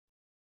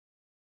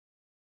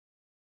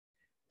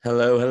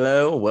Hello,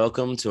 hello.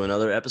 Welcome to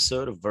another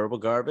episode of Verbal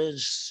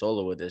Garbage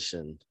Solo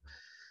Edition.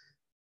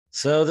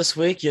 So this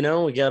week, we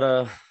got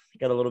a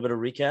little bit of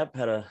recap.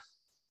 Had a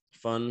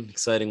fun,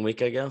 exciting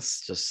week, I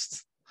guess.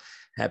 Just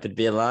happy to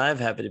be alive,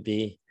 happy to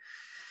be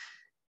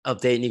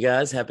updating you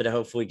guys, happy to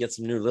hopefully get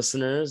some new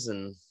listeners,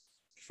 and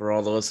for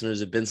all the listeners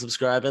who've been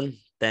subscribing,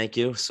 thank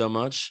you so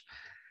much.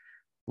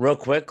 Real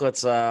quick,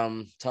 let's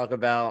talk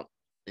about,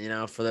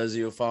 for those of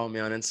you who follow me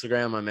on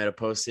Instagram, I made a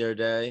post the other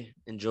day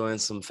enjoying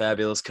some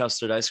fabulous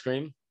custard ice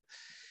cream.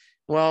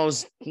 Well, it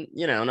was,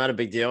 not a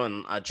big deal.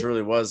 And I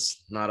truly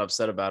was not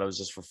upset about it. It was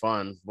just for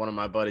fun. One of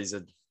my buddies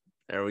said,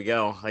 there we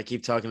go. I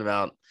keep talking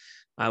about,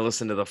 I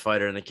listen to the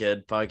Fighter and the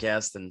Kid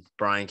podcast, and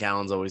Brian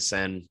Callen's always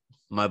saying,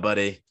 my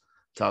buddy,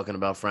 talking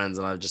about friends.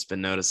 And I've just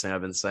been noticing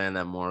I've been saying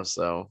that more.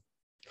 So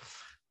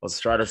let's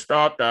try to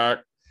stop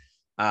that.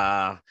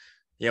 Uh,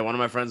 yeah, one of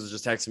my friends was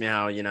just texting me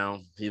how,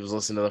 he was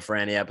listening to the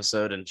Franny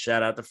episode, and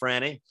shout out to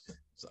Franny.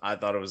 So I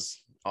thought it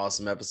was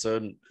awesome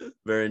episode.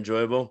 Very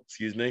enjoyable.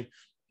 Excuse me.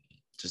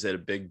 Just ate a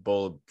big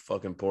bowl of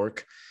fucking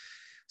pork,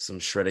 some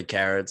shredded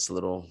carrots, a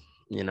little,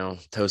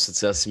 toasted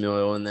sesame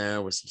oil in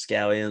there with some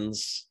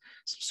scallions,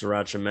 some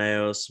sriracha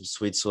mayo, some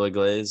sweet soy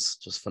glaze.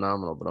 Just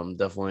phenomenal. But I'm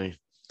definitely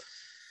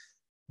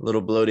a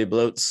little bloaty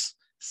bloats.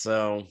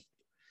 So,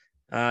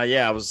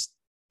 yeah, I was,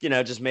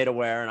 just made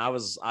aware.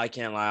 And I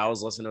can't lie, I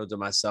was listening to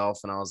myself,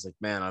 and I was like,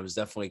 man, I was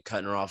definitely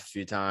cutting her off a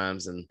few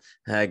times. And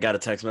I got a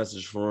text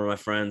message from one of my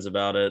friends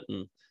about it.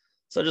 And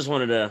so I just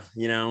wanted to,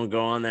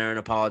 go on there and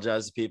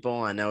apologize to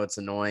people. I know it's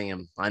annoying.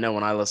 And I know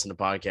when I listen to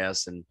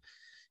podcasts and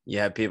you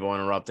have people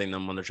interrupting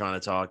them when they're trying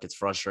to talk, it's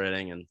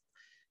frustrating. And,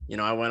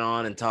 I went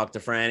on and talked to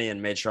Franny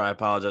and made sure I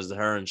apologized to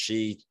her. And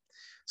she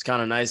was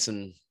kind of nice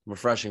and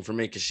refreshing for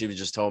me, because she was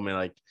just told me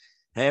like,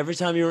 hey, every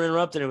time you were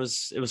interrupted, it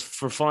was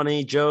for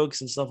funny jokes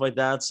and stuff like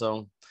that.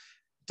 So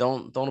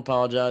don't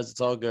apologize.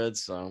 It's all good.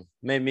 So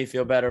made me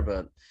feel better.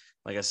 But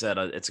like I said,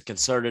 it's a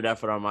concerted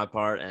effort on my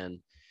part. And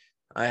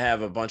I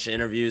have a bunch of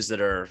interviews that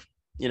are,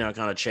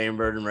 kind of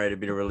chambered and ready to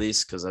be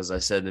released. Because as I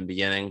said in the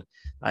beginning,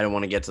 I didn't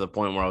want to get to the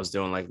point where I was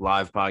doing like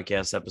live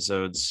podcast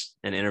episodes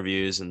and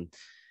interviews and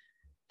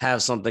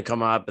have something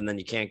come up and then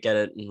you can't get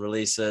it and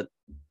release it.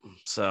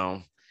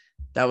 So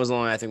that was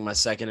only, I think, my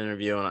second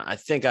interview. And I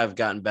think I've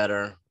gotten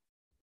better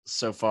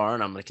so far,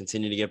 and I'm going to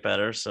continue to get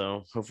better.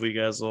 So hopefully you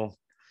guys will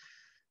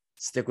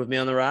stick with me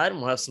on the ride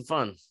and we'll have some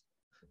fun.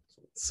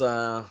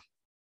 So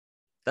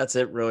that's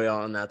it really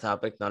on that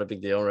topic. Not a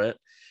big deal, right?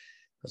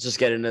 Let's just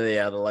get into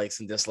the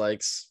likes and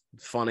dislikes.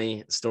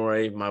 Funny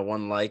story. My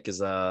one like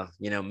is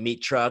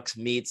meat trucks,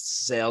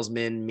 meats,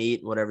 salesman,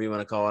 meat, whatever you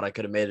want to call it. I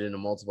could have made it into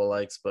multiple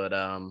likes, but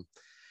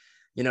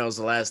it was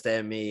the last day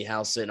of me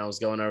house sitting. I was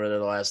going over there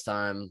the last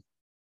time.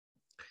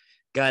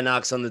 Guy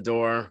knocks on the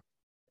door,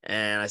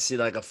 and I see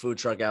like a food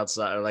truck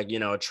outside, or like,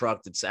 a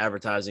truck that's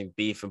advertising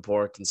beef and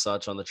pork and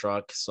such on the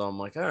truck. So I'm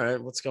like, all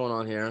right, what's going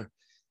on here?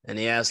 And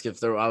he asked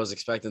if I was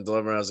expecting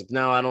delivery. I was like,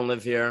 no, I don't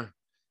live here.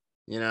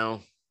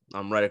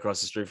 I'm right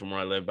across the street from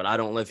where I live, but I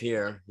don't live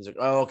here. He's like,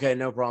 oh, okay,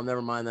 no problem.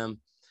 Never mind them.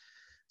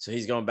 So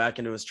he's going back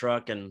into his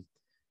truck, and,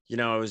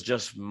 it was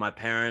just my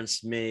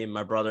parents, me,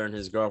 my brother, and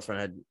his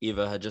girlfriend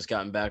Eva had just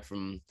gotten back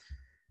from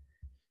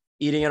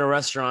eating at a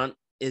restaurant,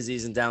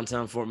 Izzy's in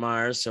downtown Fort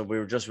Myers. So we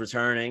were just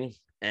returning,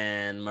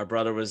 and my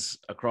brother was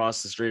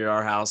across the street at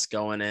our house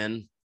going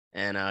in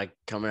and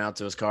coming out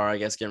to his car, I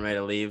guess, getting ready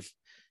to leave.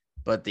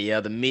 But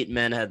the meat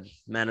men had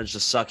managed to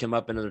suck him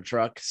up into the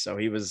truck. So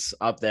he was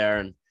up there,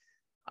 and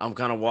I'm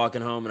kind of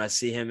walking home and I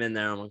see him in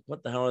there. I'm like,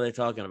 what the hell are they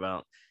talking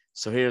about?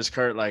 So here's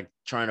Kurt, like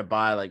trying to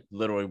buy like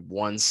literally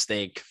one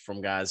steak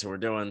from guys who were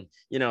doing,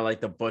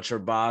 like the butcher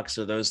box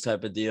or those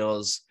type of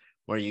deals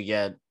where you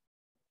get,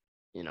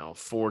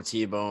 4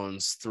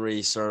 T-bones,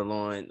 3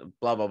 sirloin,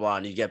 blah, blah, blah.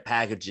 And you get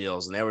package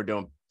deals, and they were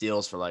doing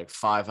deals for like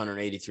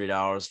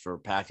 $583 for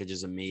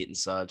packages of meat and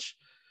such.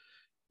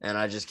 And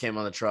I just came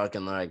on the truck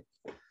and like,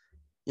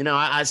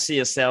 I see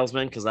a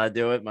salesman because I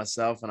do it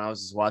myself, and I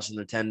was just watching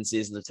their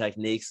tendencies and their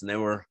techniques, and they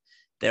were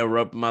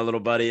roping my little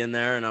buddy in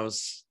there, and I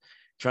was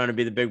trying to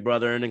be the big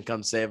brother in and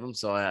come save him.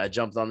 So I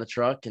jumped on the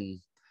truck and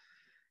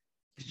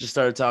just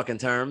started talking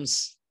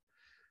terms.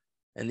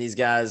 And these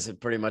guys had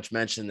pretty much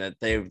mentioned that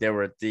they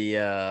were at the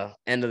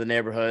end of the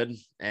neighborhood,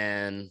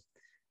 and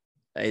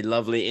a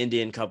lovely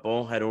Indian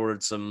couple had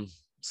ordered some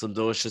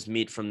delicious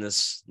meat from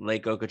this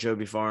Lake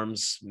Okeechobee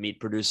Farms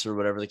meat producer,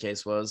 whatever the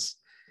case was.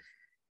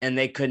 And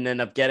they couldn't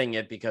end up getting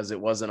it because it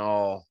wasn't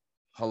all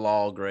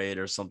halal grade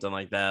or something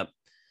like that.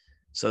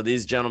 So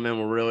these gentlemen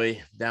were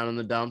really down in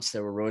the dumps. They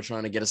were really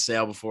trying to get a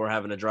sale before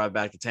having to drive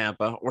back to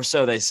Tampa, or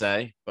so they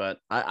say. But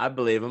I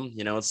believe them.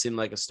 It seemed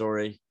like a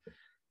story.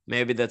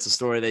 Maybe that's a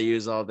story they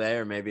use all day,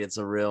 or maybe it's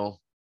a real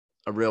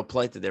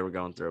plight that they were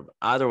going through. But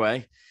either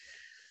way,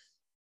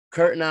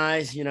 Kurt and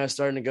I,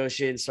 started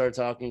negotiating, started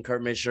talking.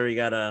 Kurt made sure he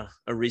got a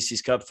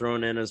Reese's cup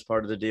thrown in as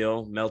part of the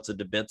deal, melted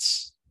to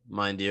bits,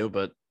 mind you,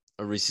 but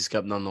a Reese's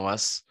cup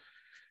nonetheless.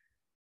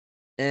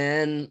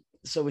 And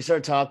so we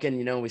started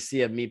talking, we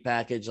see a meat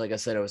package. Like I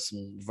said, it was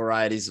some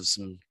varieties of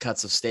some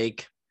cuts of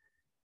steak.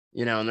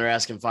 and they're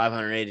asking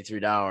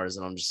 $583,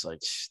 and I'm just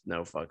like,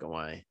 no fucking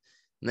way.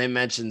 And they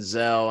mentioned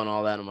Zelle and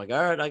all that. I'm like,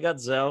 all right, I got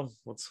Zelle.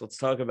 Let's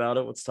talk about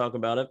it. Let's talk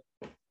about it.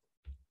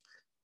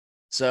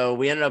 So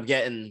we ended up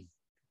getting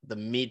the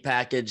meat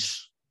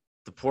package,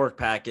 the pork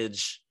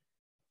package,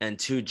 and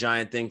 2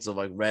 giant things of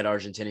like red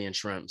Argentinian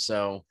shrimp.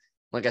 So,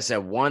 like I said,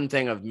 one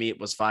thing of meat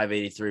was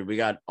 $583. We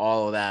got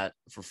all of that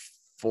for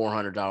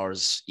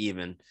 $400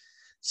 even.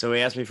 So he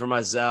asked me for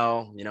my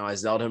Zelle. I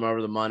Zelled him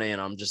over the money, and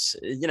I'm just,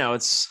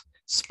 it's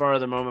spur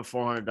of the moment,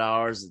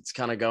 $400. It's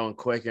kind of going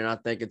quick. You're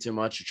not thinking too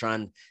much. You're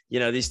trying,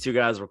 these 2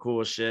 guys were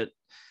cool as shit.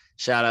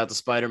 Shout out to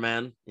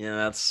Spider-Man.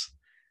 That's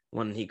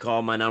when he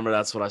called my number.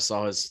 That's what I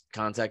saw his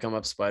contact come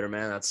up.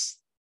 Spider-Man. That's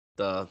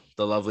the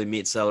lovely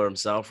meat seller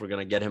himself. We're going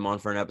to get him on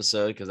for an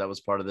episode because that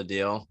was part of the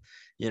deal.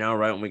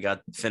 Right when we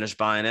got finished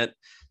buying it,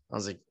 I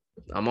was like,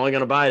 I'm only going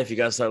to buy it if you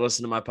guys start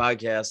listening to my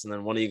podcast. And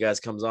then one of you guys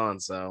comes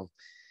on. So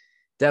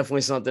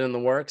definitely something in the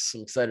works.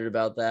 I'm excited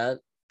about that.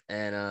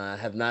 And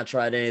have not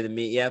tried any of the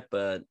meat yet,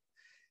 but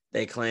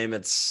they claim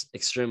it's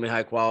extremely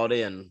high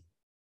quality. And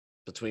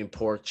between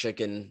pork,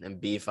 chicken, and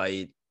beef, I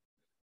eat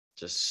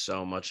just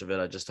so much of it.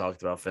 I just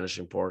talked about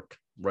finishing pork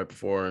right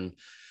before and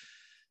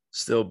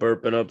still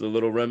burping up the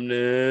little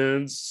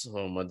remnants.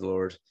 Oh, my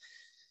Lord.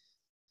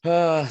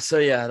 So,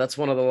 yeah, that's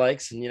one of the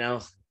likes. And,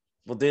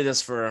 we'll do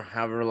this for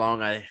however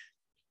long I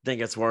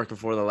think it's worked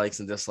before the likes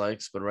and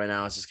dislikes. But right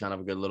now, it's just kind of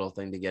a good little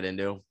thing to get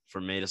into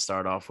for me to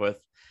start off with.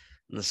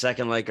 And the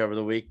second like over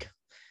the week,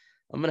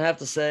 I'm going to have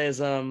to say is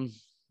the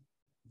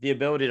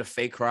ability to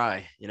fake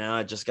cry.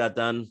 I just got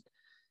done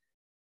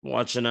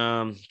watching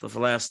the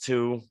last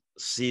 2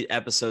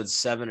 episodes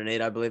 7 and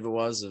 8, I believe it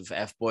was, of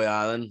F-Boy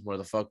Island, where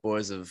the fuck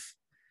boys have,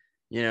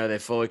 they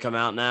fully come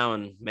out now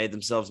and made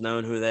themselves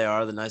known who they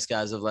are. The nice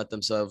guys have let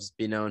themselves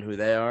be known who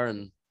they are.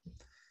 And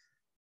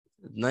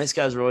nice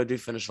guys really do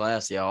finish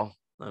last, y'all.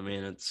 I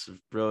mean, it's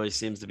really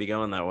seems to be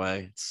going that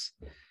way.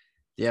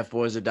 The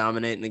F-Boys are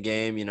dominating the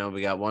game.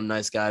 We got one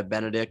nice guy,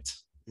 Benedict.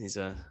 He's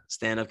a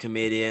stand-up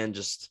comedian,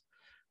 just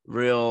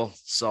real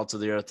salt of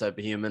the earth type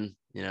of human.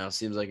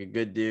 Seems like a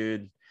good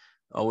dude,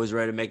 always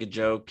ready to make a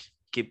joke,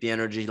 keep the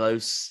energy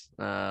loose.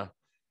 But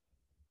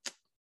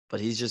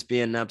he's just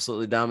being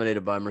absolutely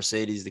dominated by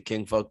Mercedes, the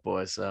king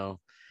fuckboy. So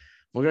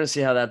we're going to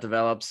see how that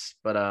develops.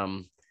 But,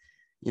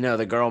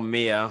 the girl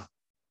Mia,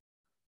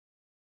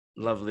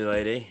 lovely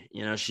lady,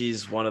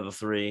 she's one of the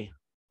 3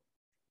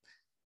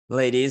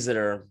 ladies that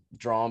are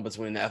drawn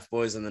between the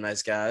F-Boys and the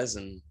nice guys.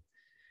 And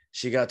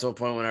she got to a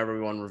point when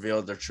everyone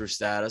revealed their true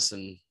status,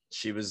 and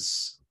she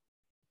was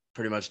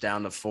pretty much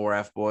down to 4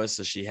 F-Boys.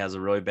 So she has a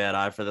really bad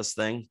eye for this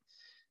thing.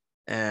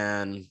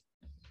 And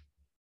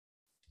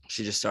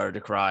she just started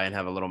to cry and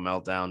have a little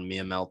meltdown,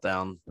 Mia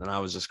meltdown. And I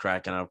was just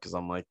cracking up because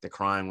I'm like, the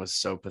crying was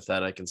so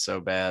pathetic and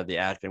so bad. The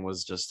acting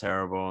was just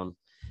terrible. And,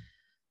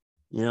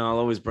 I'll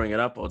always bring it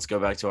up. Let's go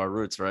back to our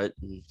roots, right?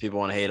 And people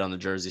want to hate on the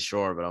Jersey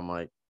Shore, but I'm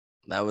like,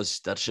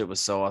 that shit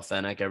was so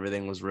authentic.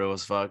 Everything was real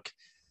as fuck.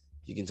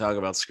 You can talk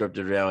about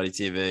scripted reality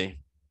TV.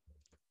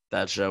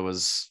 That show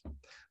was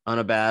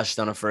unabashed,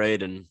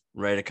 unafraid, and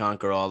ready to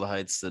conquer all the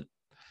heights that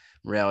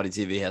reality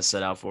TV has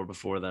set out for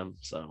before them.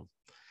 So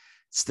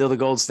still the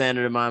gold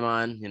standard in my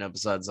mind,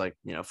 besides like,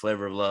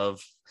 Flavor of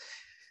Love.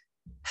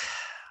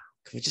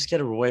 Can we just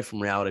get away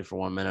from reality for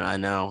 1 minute? I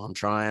know I'm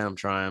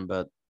trying,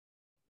 but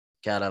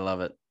God, I love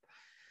it.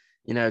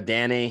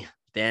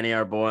 Danny,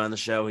 our boy on the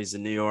show, he's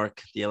in New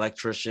York, the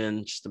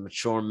electrician, just a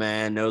mature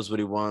man, knows what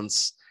he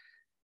wants.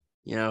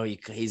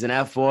 He's an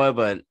F-boy,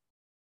 but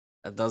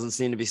that doesn't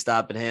seem to be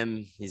stopping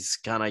him. He's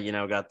kind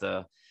of, got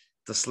the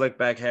slick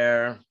back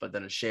hair, but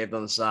then it's shaved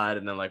on the side.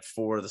 And then like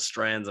 4 of the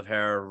strands of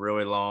hair are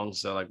really long.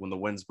 So like when the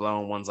wind's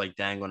blowing, one's like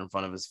dangling in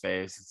front of his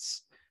face.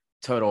 It's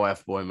total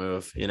F-boy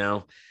move,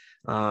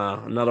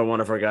 Another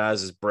one of our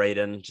guys is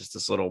Braden, just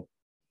this little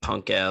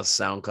punk ass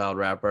SoundCloud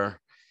rapper.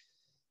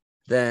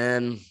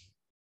 Then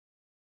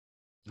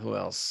who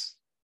else?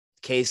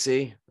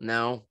 Casey?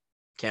 No,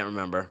 can't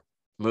remember.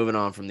 Moving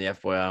on from the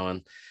F-Boy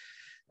Island.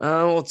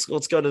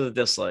 Let's go to the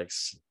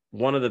dislikes.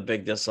 One of the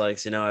big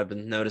dislikes, I've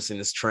been noticing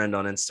this trend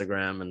on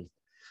Instagram, and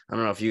I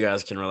don't know if you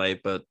guys can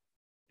relate, but it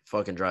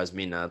fucking drives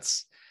me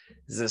nuts.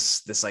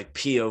 Is this like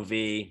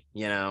POV,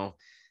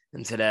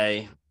 and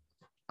today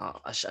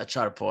I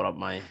try to pull it up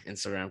my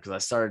Instagram because I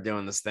started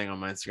doing this thing on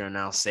my Instagram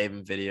now,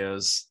 saving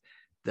videos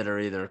that are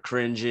either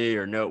cringy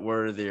or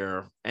noteworthy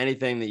or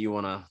anything that you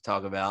want to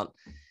talk about.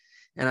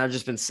 And I've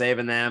just been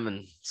saving them.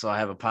 And so I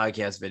have a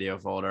podcast video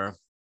folder.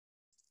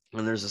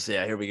 And there's this,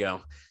 here we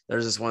go.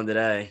 There's this one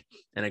today,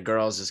 and a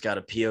girl's just got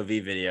a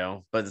POV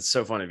video. But it's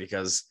so funny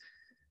because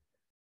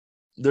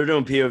they're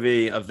doing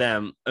POV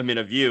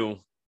of you.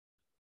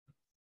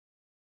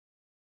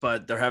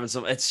 But they're having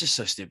it's just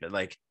so stupid.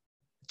 Like,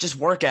 just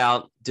work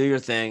out, do your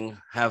thing,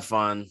 have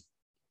fun.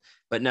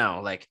 But no,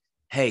 like,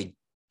 hey,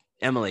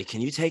 Emily, can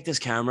you take this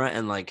camera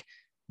and like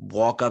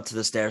walk up to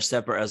the stair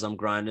stepper as I'm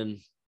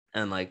grinding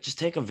and like just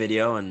take a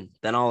video, and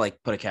then I'll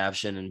like put a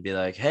caption and be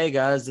like, hey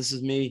guys, this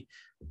is me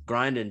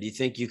grinding. Do you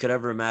think you could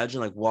ever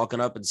imagine like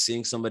walking up and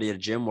seeing somebody at a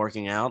gym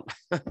working out?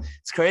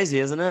 It's crazy,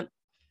 isn't it?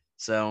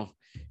 So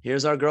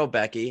here's our girl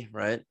Becky,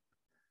 right?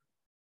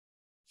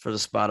 For the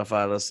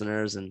Spotify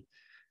listeners. And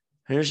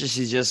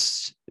she's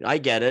just, I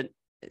get it.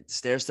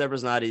 Stair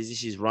stepper's not easy.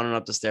 She's running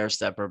up the stair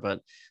stepper,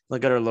 but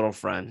look at her little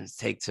friend. It's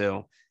take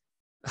two.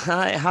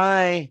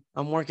 Hi,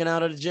 I'm working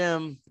out at a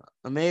gym.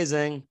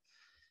 Amazing.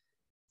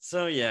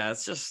 So yeah,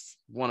 it's just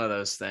one of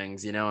those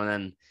things, and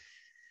then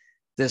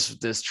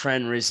this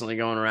trend recently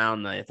going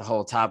around the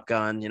whole Top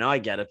Gun, I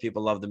get it.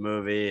 People love the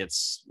movie.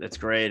 It's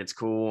great. It's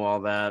cool,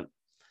 all that.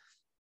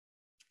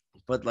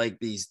 But like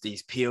these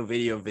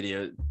POV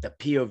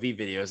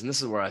videos, and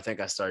this is where I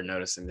think I started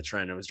noticing the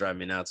trend. It was driving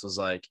me nuts. Was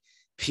like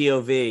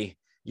POV,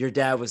 your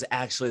dad was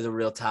actually the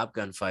real Top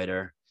Gun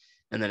fighter.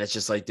 And then it's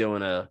just like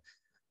doing a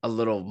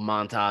little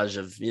montage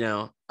of,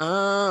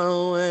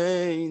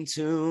 away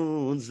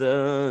to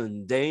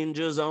the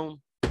danger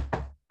zone. A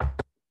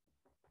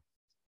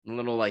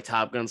little like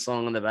Top Gun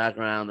song in the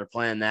background. They're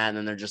playing that, and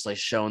then they're just like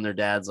showing their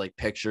dad's like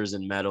pictures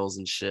and medals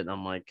and shit. And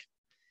I'm like,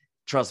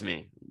 trust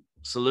me,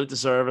 salute the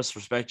service,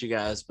 respect you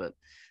guys, but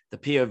the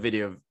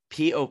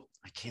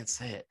I can't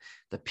say it.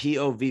 The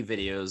POV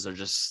videos are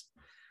just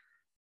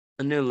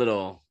a new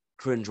little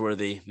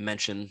cringeworthy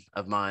mention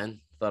of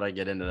mine. Thought I'd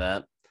get into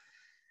that.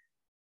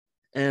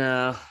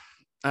 And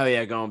oh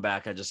yeah, going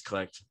back, I just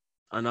clicked.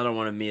 Another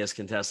one of Mia's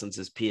contestants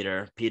is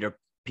Peter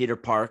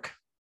Park,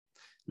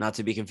 not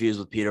to be confused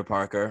with Peter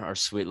Parker, our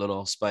sweet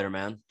little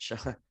Spider-Man.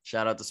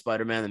 Shout out to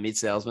Spider-Man, the meat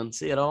salesman.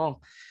 See, it all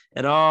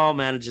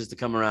manages to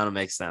come around and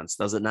make sense,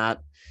 does it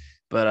not?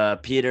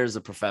 But Peter's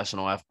a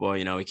professional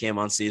F-boy. He came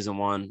on season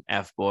 1,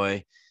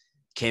 F-boy,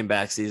 came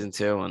back season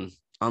 2, and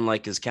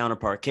unlike his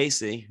counterpart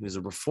Casey, who's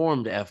a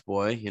reformed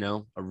F-boy,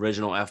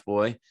 original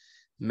F-boy,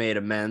 made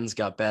amends,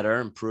 got better,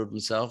 improved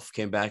himself,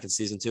 came back in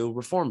season 2,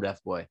 reformed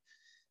F-boy.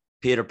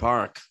 Peter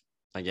Park,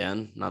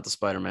 again, not the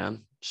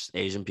Spider-Man, just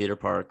Asian Peter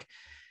Park.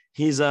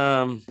 He's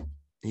an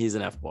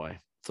F-boy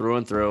through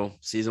and through.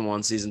 Season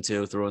 1, season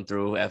 2, through and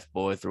through,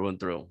 F-boy through and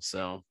through.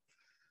 So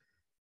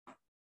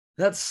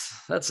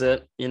that's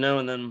it,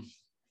 and then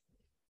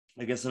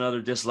I guess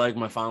another dislike,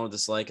 my final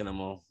dislike, and then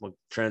we'll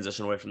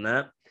transition away from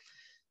that,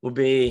 will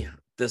be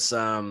this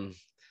in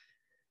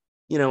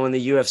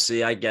the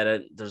UFC. I get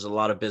it. There's a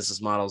lot of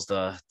business models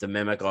to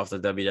mimic off the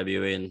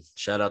WWE, and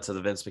shout out to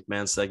the Vince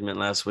McMahon segment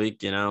last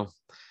week.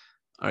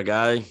 Our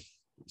guy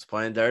was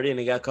playing dirty and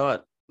he got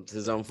caught. It's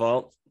his own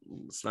fault.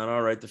 It's not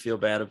all right to feel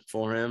bad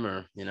for him,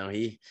 or,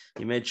 he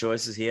made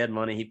choices. He had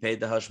money. He paid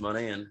the hush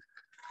money, and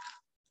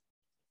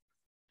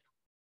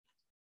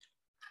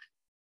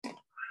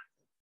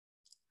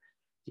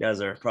you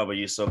guys are probably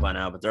used to it by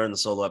now, but during the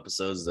solo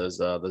episodes,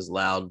 those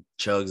loud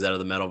chugs out of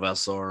the metal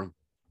vessel are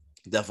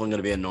definitely going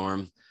to be a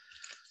norm.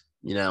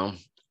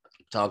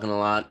 Talking a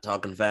lot,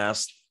 talking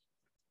fast.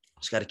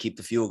 Just got to keep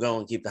the fuel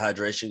going, keep the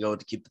hydration going,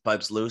 to keep the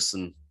pipes loose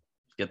and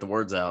get the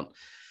words out.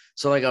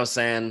 So like I was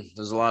saying,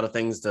 there's a lot of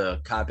things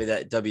to copy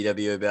that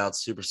WWE about,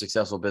 super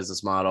successful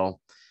business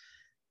model.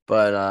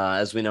 But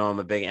as we know, I'm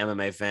a big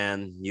MMA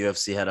fan.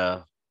 UFC had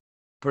a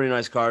pretty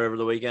nice card over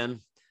the weekend.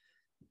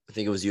 I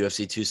think it was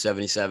UFC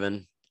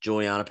 277.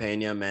 Juliana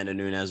Pena, Amanda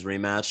Nunes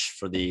rematch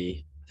for I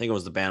think it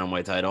was the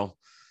bantamweight title.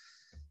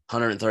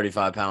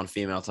 135-pound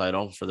female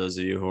title, for those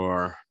of you who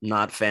are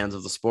not fans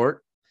of the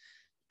sport.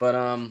 But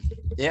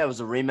yeah, it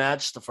was a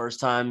rematch. The first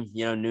time,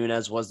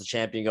 Nunes was the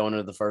champion going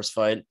into the first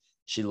fight.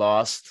 She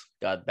lost,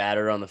 got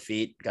battered on the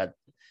feet, got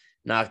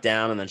knocked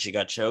down, and then she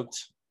got choked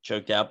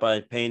out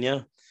by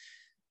Pena.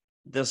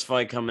 This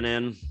fight coming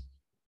in,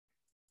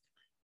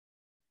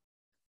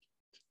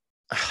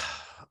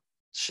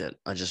 shit,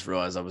 I just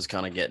realized I was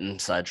kind of getting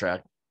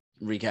sidetracked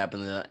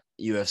recapping the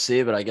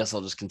UFC, but I guess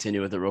I'll just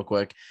continue with it real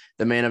quick.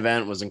 The main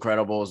event was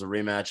incredible. It was a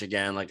rematch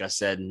again. Like I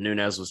said,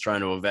 Nunes was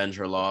trying to avenge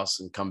her loss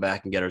and come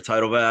back and get her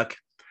title back.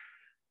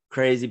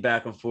 Crazy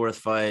back and forth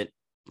fight.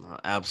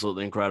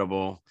 Absolutely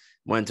incredible.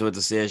 Went to a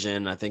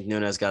decision. I think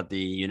Nunes got the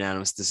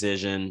unanimous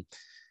decision.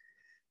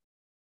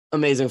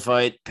 Amazing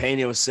fight.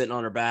 Pena was sitting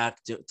on her back,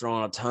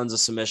 throwing out tons of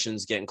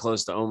submissions, getting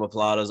close to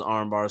omoplatas,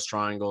 arm bars,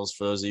 triangles.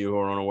 For those of you who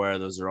are unaware,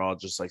 those are all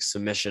just like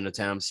submission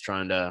attempts,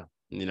 trying to,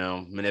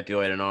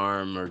 manipulate an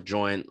arm or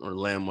joint or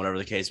limb, whatever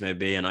the case may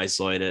be, and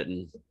isolate it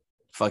and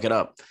fuck it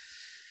up.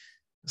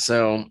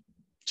 So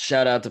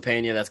shout out to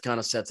Pena. That kind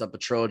of sets up a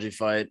trilogy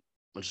fight,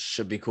 which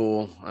should be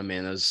cool. I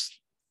mean, it's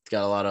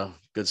got a lot of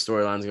good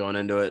storylines going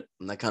into it.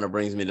 And that kind of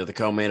brings me to the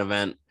co-main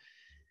event.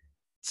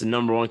 It's a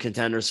number one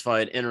contenders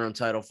fight, interim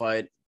title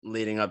fight,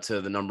 leading up to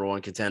the number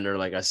one contender,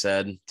 like I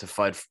said, to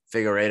fight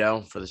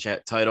Figueiredo for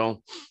the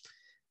title.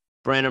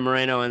 Brandon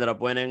Moreno ended up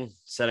winning,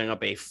 setting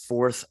up a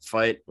fourth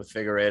fight with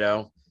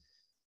Figueiredo.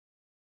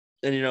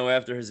 And,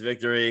 after his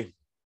victory,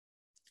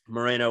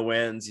 Moreno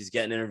wins. He's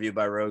getting interviewed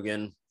by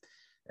Rogan.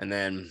 And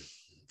then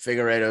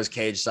Figueiredo's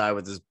cage side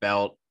with his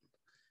belt.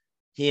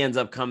 He ends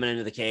up coming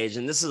into the cage.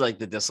 And this is like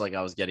the dislike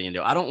I was getting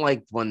into. I don't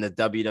like when the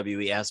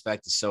WWE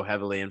aspect is so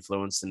heavily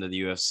influenced into the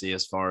UFC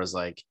as far as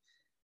like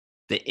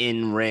the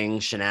in-ring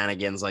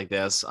shenanigans like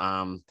this.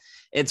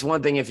 It's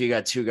one thing if you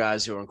got two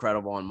guys who are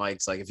incredible on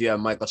mics. Like if you have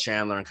Michael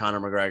Chandler and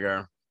Conor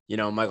McGregor,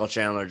 Michael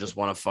Chandler just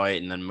won a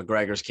fight, and then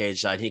McGregor's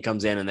cage side, he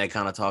comes in and they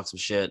kind of talk some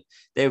shit.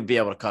 They would be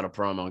able to cut a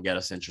promo and get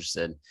us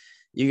interested.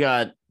 You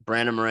got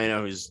Brandon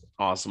Moreno, who's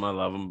awesome. I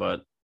love him,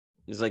 but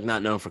he's like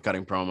not known for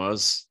cutting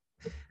promos.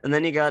 And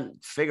then you got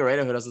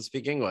Figueiredo, who doesn't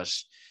speak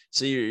English.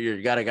 So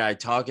you got a guy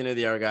talking to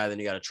the other guy, then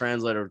you got a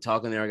translator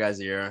talking to the other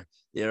guy's ear.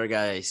 The other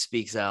guy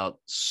speaks out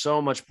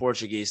so much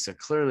Portuguese, so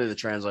clearly the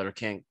translator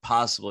can't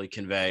possibly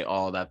convey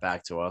all of that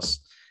back to us.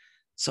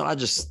 So I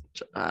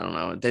don't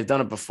know. They've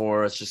done it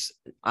before. It's just,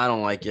 I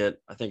don't like it.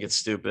 I think it's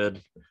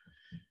stupid.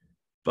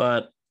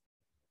 But,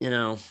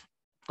 I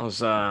was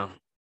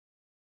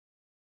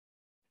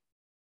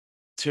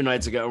 2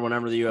 nights ago,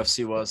 whenever the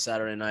UFC was,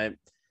 Saturday night,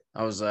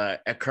 I was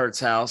at Kurt's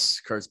house,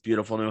 Kurt's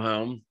beautiful new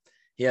home.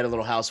 He had a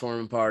little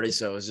housewarming party.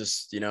 So it was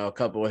just, a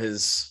couple of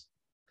his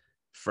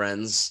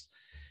friends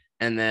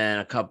and then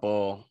a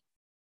couple,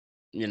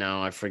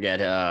 I forget,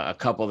 a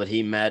couple that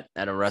he met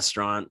at a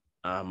restaurant.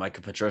 Mike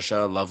and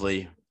Patricia,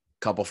 lovely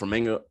couple from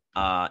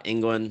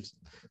England,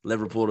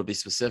 Liverpool to be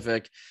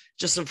specific.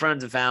 Just some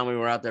friends and family.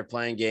 We're out there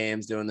playing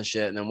games, doing the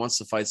shit. And then once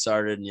the fight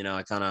started,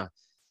 I kind of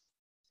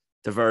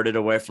diverted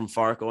away from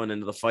Farkle and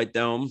into the fight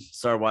dome,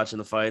 started watching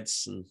the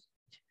fights. And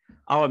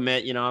I'll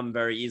admit, I'm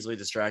very easily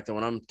distracted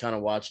when I'm kind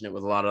of watching it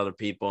with a lot of other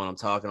people and I'm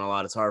talking a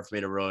lot. It's hard for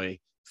me to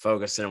really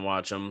focus in and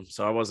watch them.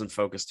 So I wasn't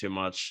focused too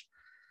much.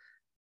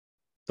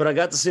 But I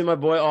got to see my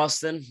boy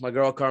Austin, my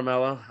girl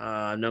Carmela.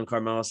 I've known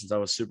Carmela since I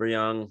was super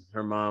young.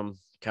 Her mom,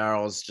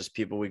 Carol's just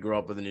people we grew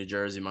up with in New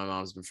Jersey. My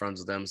mom's been friends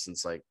with them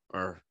since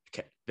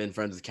been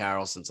friends with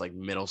Carol since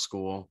middle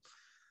school.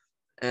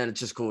 And it's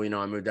just cool.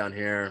 I moved down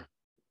here.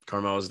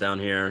 Carmela's down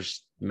here.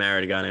 She's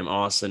married a guy named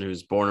Austin,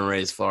 who's born and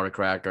raised Florida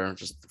cracker,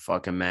 just a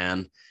fucking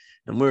man.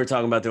 And we were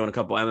talking about doing a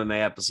couple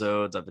MMA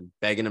episodes. I've been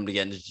begging him to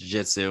get into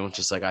jiu-jitsu,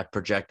 just like I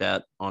project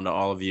that onto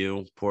all of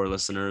you poor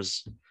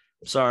listeners.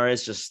 I'm sorry.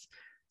 It's just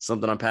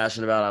something I'm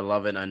passionate about. I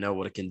love it. And I know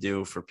what it can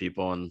do for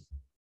people. And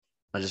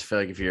I just feel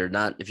like if you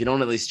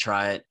don't at least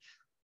try it,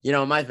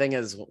 my thing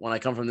is when I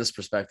come from this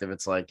perspective,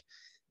 it's like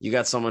you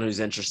got someone who's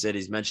interested.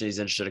 He's mentioned he's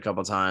interested a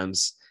couple of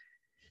times.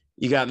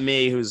 You got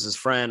me, who's his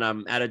friend.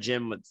 I'm at a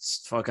gym.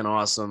 It's fucking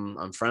awesome.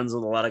 I'm friends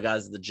with a lot of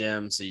guys at the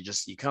gym. So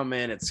you come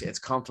in, it's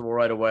comfortable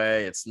right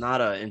away. It's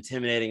not an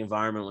intimidating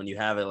environment when you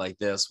have it like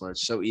this, where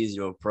it's so easy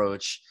to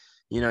approach.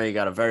 You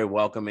got a very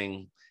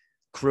welcoming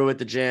crew at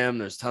the gym.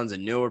 There's tons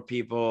of newer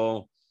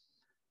people.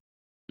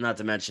 Not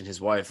to mention his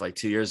wife,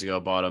 2 years ago,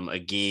 bought him a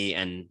gi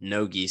and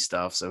no gi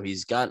stuff. So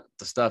he's got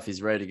the stuff.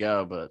 He's ready to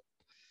go. But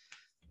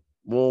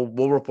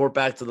we'll report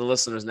back to the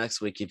listeners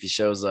next week if he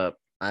shows up.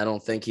 I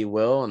don't think he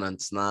will, and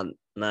it's not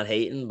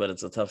hating, but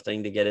it's a tough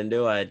thing to get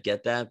into. I'd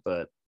get that,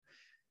 but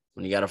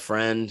when you got a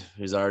friend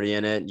who's already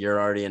in it, you're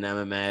already in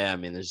MMA. I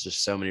mean, there's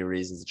just so many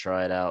reasons to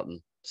try it out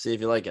and see if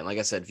you like it. And like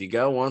I said, if you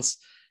go once,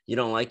 you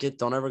don't like it,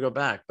 don't ever go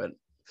back. But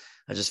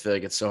I just feel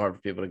like it's so hard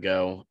for people to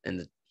go and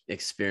to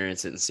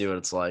experience it and see what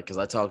it's like. Because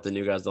I talk to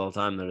new guys all the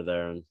time that are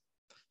there, and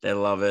they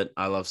love it.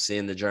 I love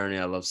seeing the journey.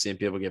 I love seeing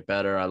people get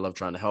better. I love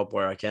trying to help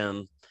where I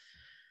can.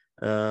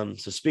 So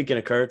speaking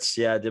of Kurt's,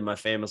 I did my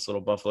famous little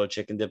buffalo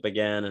chicken dip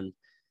again.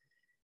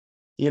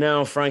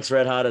 And, Frank's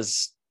Red Hot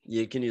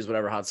you can use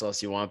whatever hot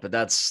sauce you want, but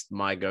that's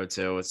my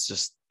go-to. It's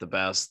just the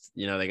best.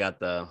 They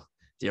got the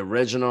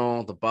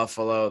original, the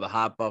buffalo, the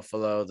hot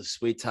buffalo, the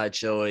sweet Thai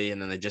chili,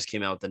 and then they just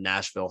came out with the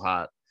Nashville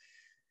hot.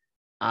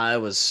 I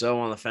was so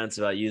on the fence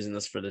about using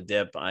this for the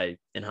dip.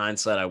 In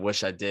hindsight, I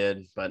wish I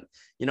did, but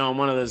I'm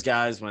one of those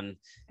guys when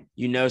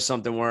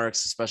something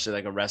works, especially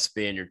like a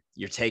recipe, and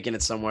you're taking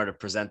it somewhere to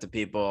present to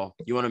people.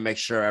 You want to make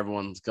sure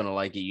everyone's gonna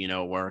like it.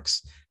 It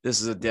works.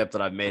 This is a dip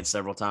that I've made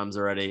several times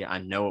already. I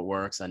know it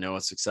works. I know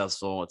it's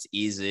successful. It's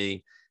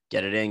easy.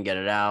 Get it in, get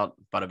it out.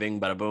 Bada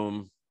bing, bada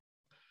boom.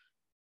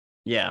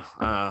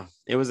 Yeah,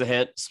 it was a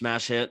hit,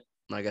 smash hit.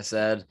 Like I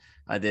said,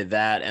 I did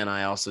that. And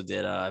I also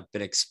did, I've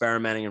been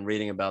experimenting and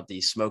reading about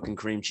the smoking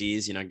cream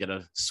cheese, get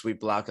a sweet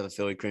block of the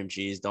Philly cream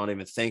cheese. Don't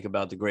even think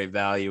about the Great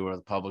Value or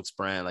the Publix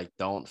brand.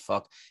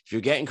 If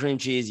you're getting cream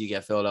cheese, you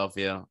get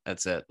Philadelphia.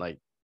 That's it.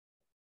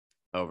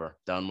 Over,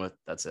 done with.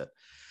 That's it.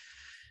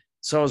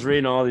 So I was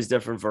reading all these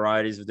different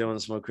varieties of doing the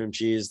smoked cream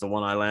cheese. The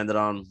one I landed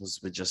on was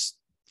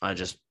I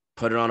just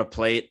put it on a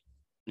plate,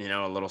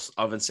 a little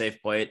oven safe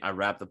plate. I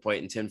wrapped the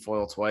plate in tin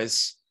foil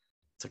twice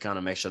to kind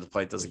of make sure the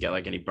plate doesn't get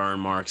any burn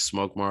marks,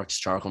 smoke marks,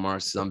 charcoal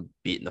marks. I'm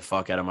beating the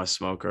fuck out of my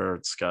smoker.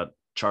 It's got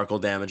charcoal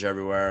damage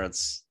everywhere.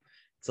 It's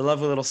a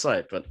lovely little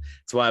sight, but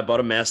that's why I bought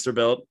a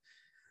Masterbuilt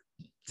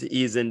to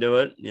ease into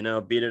it,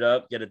 beat it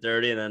up, get it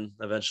dirty, and then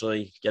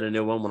eventually get a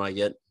new one when I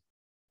get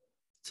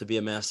to be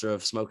a master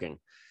of smoking.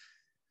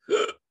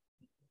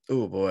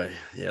 Oh boy.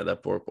 Yeah,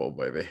 that pork bowl,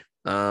 baby.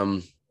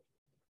 So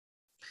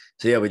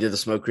we did the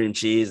smoked cream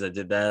cheese. I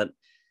did that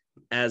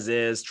as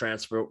is,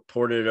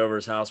 transported it over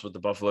his house with the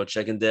buffalo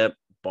chicken dip,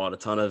 bought a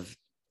ton of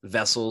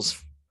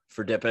vessels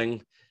for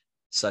dipping,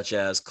 such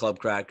as club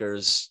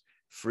crackers,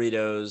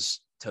 Fritos,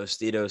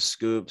 Tostitos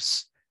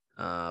scoops,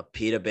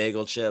 pita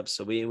bagel chips.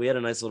 So we had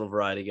a nice little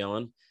variety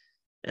going.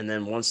 And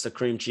then once the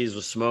cream cheese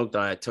was smoked,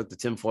 I took the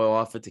tinfoil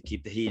off it to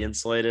keep the heat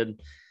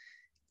insulated.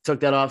 took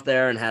that off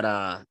there and had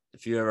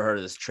if you ever heard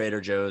of this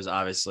Trader Joe's,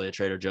 obviously a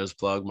Trader Joe's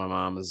plug. My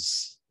mom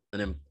is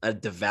a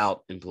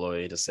devout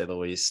employee, to say the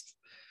least,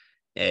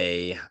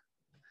 a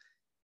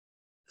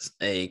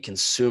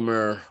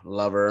consumer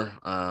lover.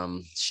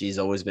 She's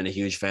always been a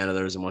huge fan of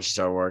theirs. And once she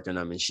started working,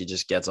 I mean, she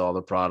just gets all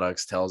the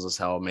products, tells us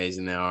how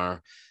amazing they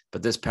are.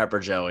 But this pepper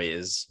jelly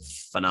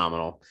is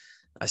phenomenal.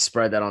 I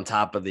spread that on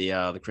top of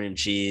the cream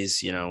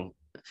cheese. You know,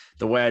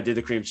 the way I did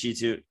the cream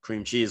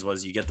cheese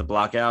was you get the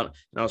block out,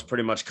 and I was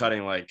pretty much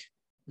cutting like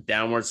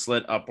downward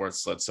slit, upward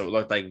slit. So it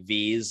looked like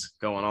V's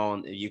going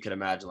on. You could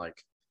imagine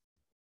like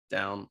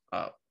down,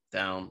 up,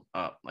 down,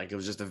 up. Like it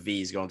was just a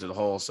V's going through the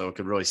hole. So it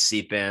could really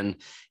seep in,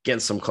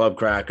 getting some club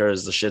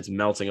crackers. The shit's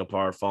melting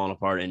apart, falling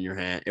apart in your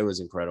hand. It was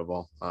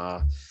incredible.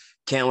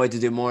 Can't wait to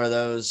do more of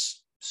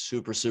those.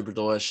 Super, super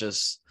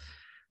delicious.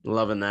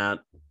 Loving that.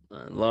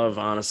 Love,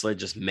 honestly,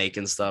 just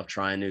making stuff,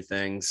 trying new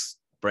things,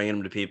 bringing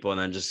them to people, and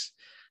then just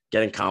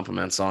getting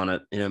compliments on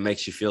it. You know, it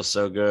makes you feel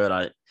so good.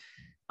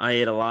 I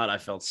ate a lot. I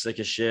felt sick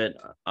as shit.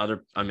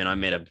 I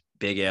made a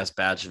big ass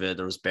batch of it.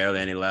 There was barely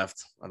any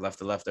left. I left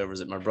the leftovers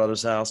at my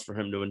brother's house for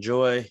him to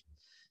enjoy,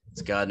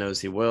 as God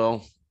knows he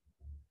will.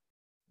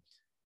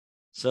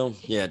 So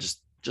yeah,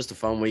 just a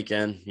fun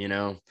weekend, you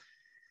know.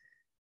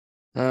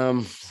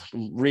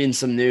 Reading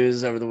some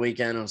news over the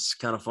weekend. It was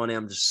kind of funny.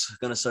 I'm just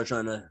gonna start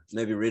trying to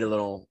maybe read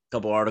a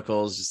couple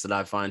articles just that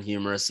I find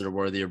humorous that are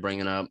worthy of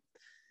bringing up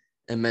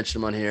and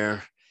mention them on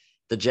here.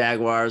 The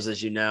Jaguars,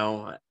 as you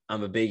know,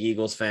 I'm a big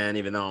Eagles fan,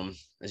 even though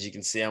as you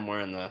can see, I'm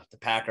wearing the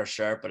Packer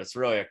shirt, but it's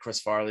really a Chris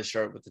Farley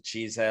shirt with the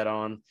cheese hat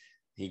on.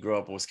 He grew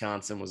up in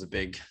Wisconsin, was a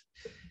big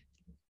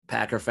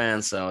Packer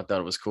fan, so I thought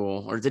it was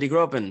cool. Or did he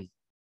grow up in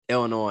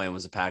Illinois and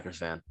was a Packers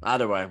fan?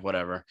 Either way,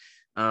 whatever.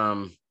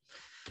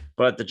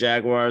 But the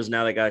Jaguars,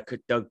 now they got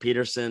Doug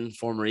Peterson,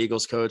 former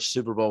Eagles coach,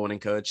 Super Bowl winning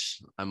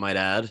coach, I might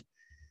add.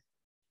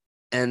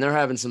 And they're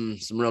having some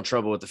real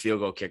trouble with the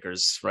field goal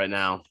kickers right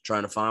now,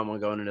 trying to find one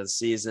going into the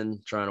season,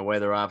 trying to weigh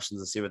their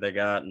options and see what they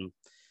got. And,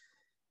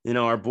 you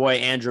know, our boy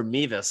Andrew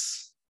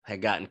Mevis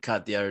had gotten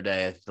cut the other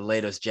day, the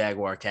latest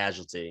Jaguar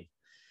casualty.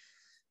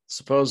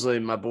 Supposedly,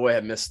 my boy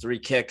had missed 3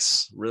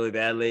 kicks really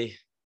badly.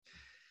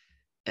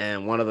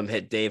 And one of them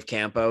hit Dave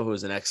Campo, who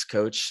was an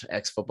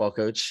ex-football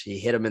coach. He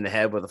hit him in the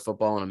head with a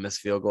football on a missed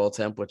field goal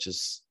attempt, which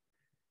is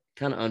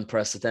kind of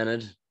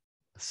unprecedented.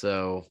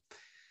 So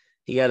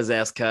he got his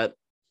ass cut.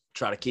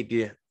 Try to keep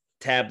you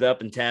tabbed up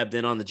and tabbed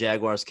in on the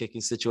Jaguars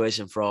kicking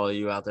situation for all of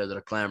you out there that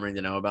are clamoring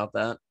to know about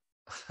that.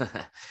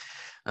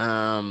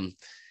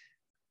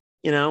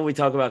 You know, we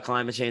talk about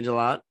climate change a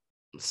lot.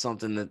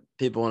 Something that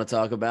people want to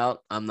talk about.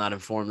 I'm not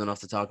informed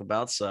enough to talk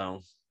about.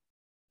 So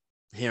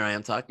here I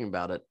am talking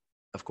about it.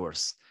 Of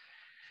course,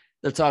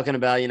 they're talking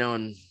about, you know,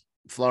 in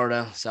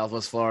Florida,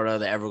 Southwest Florida,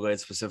 the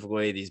Everglades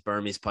specifically, these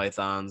Burmese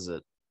pythons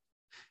that,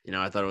 you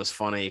know, I thought it was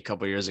funny. A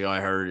couple of years ago,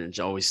 I heard, and it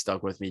always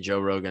stuck with me, Joe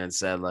Rogan had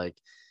said, like,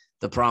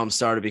 the problem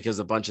started because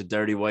a bunch of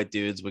dirty white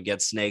dudes would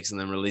get snakes and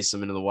then release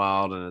them into the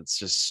wild. And it's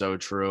just so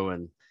true.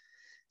 And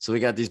so we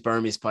got these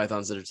Burmese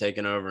pythons that are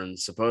taking over, and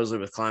supposedly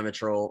with climate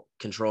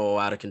control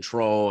out of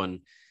control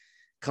and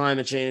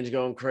climate change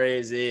going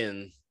crazy,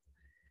 and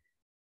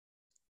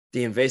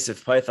the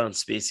invasive python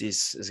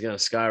species is going to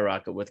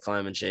skyrocket with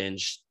climate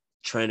change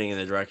trending in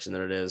the direction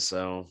that it is.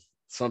 So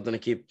something to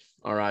keep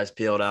our eyes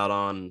peeled out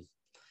on.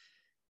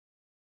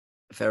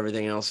 If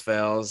everything else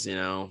fails, you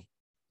know,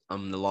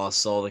 I'm the lost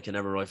soul that can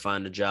never really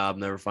find a job,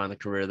 never find the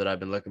career that I've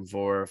been looking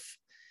for. If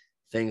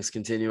things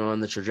continue on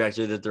the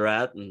trajectory that they're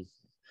at, and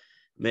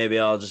maybe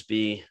I'll just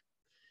be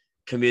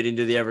commuting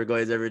to the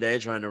Everglades every day,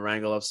 trying to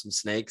wrangle up some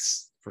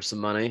snakes for some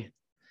money.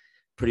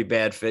 Pretty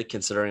bad fit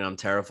considering I'm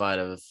terrified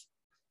of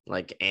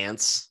like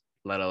ants,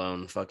 let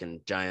alone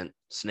fucking giant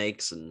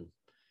snakes and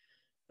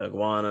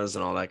iguanas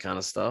and all that kind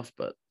of stuff.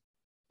 But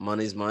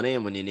money's money,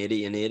 and when you need it,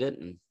 you need it.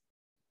 And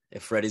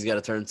if Freddy's got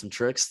to turn some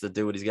tricks to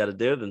do what he's got to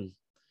do, then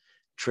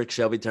tricks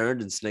shall be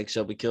turned and snakes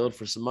shall be killed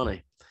for some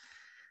money.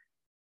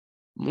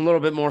 A little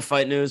bit more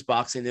fight news,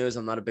 boxing news.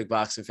 I'm not a big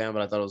boxing fan,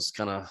 but I thought it was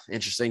kind of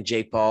interesting.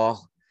 Jake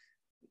Paul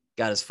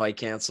got his fight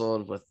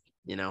canceled with,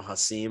 you know,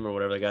 Hasim, or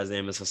whatever the guy's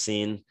name is,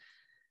 Hassan.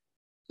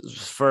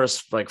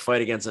 First like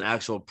fight against an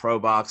actual pro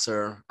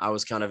boxer. I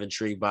was kind of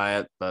intrigued by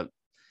it, but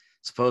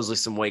supposedly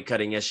some weight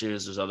cutting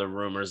issues. There's other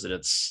rumors that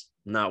it's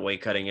not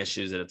weight cutting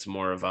issues, that it's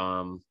more of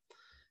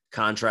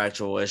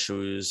contractual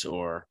issues,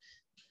 or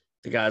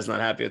the guy's not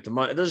happy with the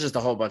money. There's just a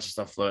whole bunch of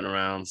stuff floating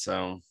around.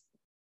 So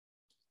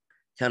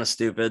kind of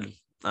stupid.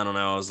 I don't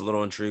know. I was a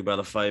little intrigued by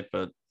the fight,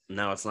 but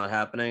now it's not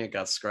happening. It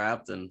got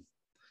scrapped, and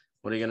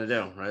what are you going to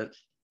do, right?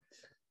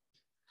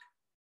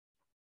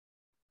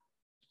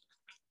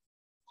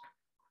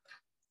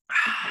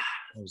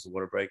 That was the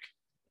water break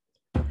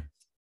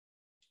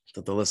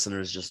that the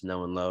listeners just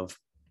know and love.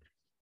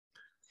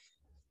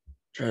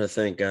 Trying to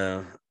think,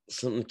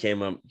 something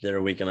came up the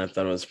other weekend. I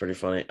thought it was pretty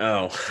funny.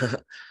 Oh,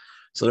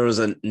 so there was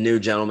a new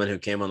gentleman who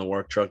came on the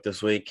work truck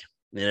this week,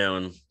 you know,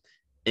 and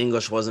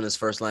English wasn't his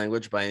first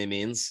language by any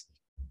means.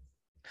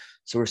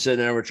 So we're sitting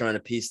there, we're trying to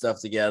piece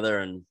stuff together,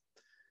 and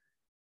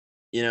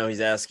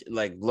he's asking,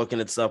 like looking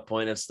at stuff,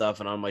 pointing at stuff,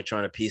 and I'm like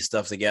trying to piece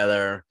stuff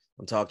together.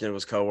 I'm talking to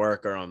his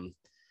coworker. I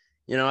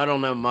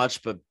don't know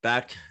much, but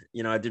back,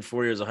 I did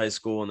 4 years of high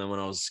school. And then when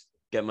I was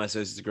getting my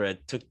associate's degree, I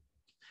took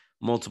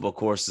multiple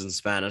courses in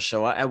Spanish.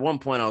 So at one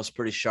point I was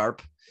pretty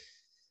sharp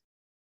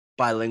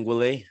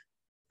bilingually.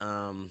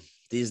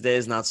 These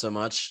days, not so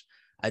much.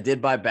 I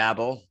did buy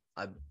Babbel.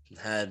 I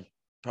had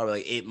probably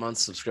like 8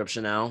 months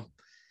subscription now.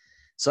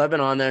 So I've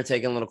been on there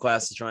taking little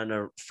classes, trying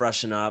to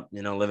freshen up,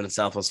 living in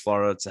Southwest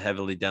Florida. It's a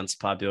heavily dense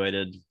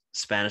populated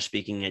Spanish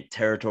speaking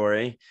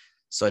territory.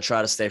 So I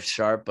try to stay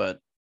sharp, but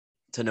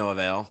to no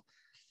avail.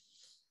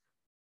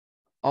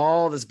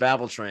 All this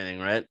Babbel training,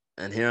 right?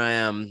 And here I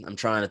am. I'm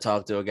trying to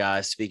talk to a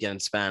guy speaking in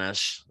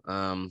Spanish.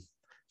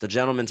 The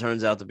gentleman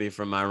turns out to be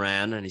from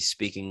Iran, and he's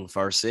speaking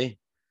Farsi.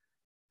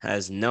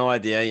 Has no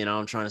idea,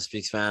 I'm trying to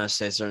speak Spanish,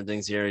 say certain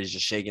things here. He's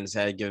just shaking his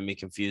head, giving me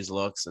confused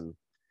looks. And,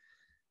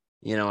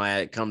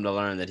 I come to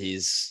learn that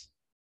he's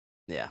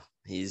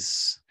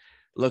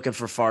looking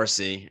for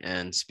Farsi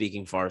and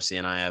speaking Farsi,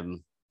 and I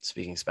am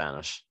speaking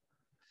Spanish.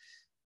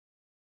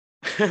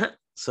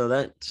 So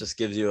that just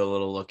gives you a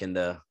little look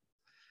into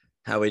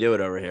how we do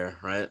it over here,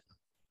 right?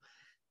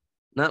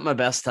 Not my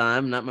best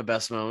time, not my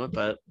best moment,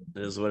 but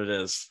it is what it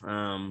is.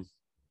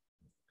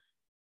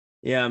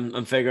 Yeah,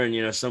 I'm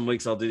figuring, some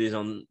weeks I'll do these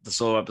on the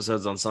solo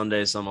episodes on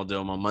Sundays, some I'll do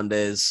them on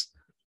Mondays.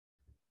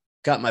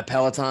 Got my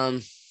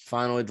Peloton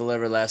finally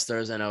delivered last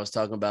Thursday, and I was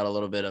talking about a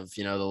little bit of,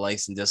 the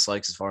likes and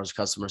dislikes as far as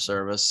customer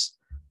service.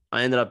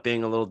 I ended up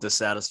being a little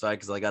dissatisfied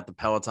because I got the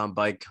Peloton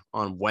bike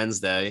on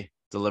Wednesday,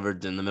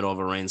 delivered in the middle of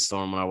a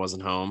rainstorm when I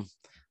wasn't home.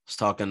 I was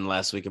talking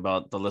last week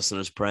about the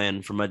listeners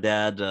praying for my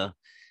dad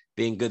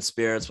being good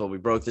spirits. Well, we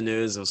broke the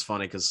news. It was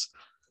funny because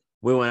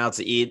we went out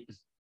to eat.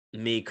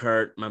 Me,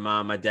 Kurt, my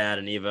mom, my dad,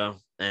 and Eva.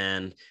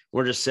 And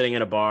we're just sitting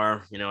at a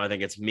bar. I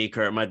think it's me,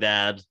 Kurt, my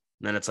dad. And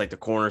then it's like the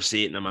corner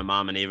seat. And then my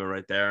mom and Eva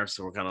right there.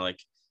 So we're kind of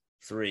like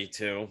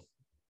 3-2,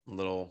 a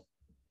little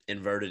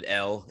inverted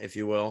L, if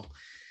you will.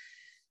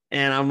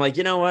 And I'm like,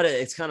 you know what?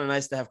 It's kind of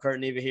nice to have Kurt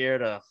and Eva here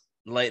to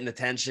lighten the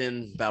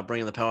tension about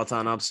bringing the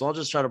Peloton up. So I'll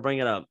just try to bring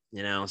it up,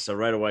 So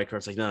right away,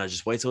 Kurt's like, no,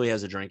 just wait till he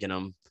has a drink in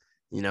him.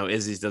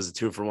 Izzy's does a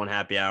 2-for-1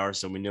 happy hour.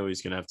 So we knew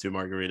he's going to have 2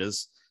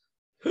 margaritas.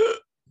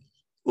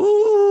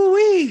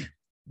 Ooh-wee.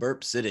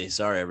 Burp City.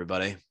 Sorry,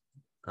 everybody.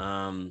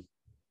 Burping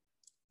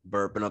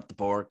up the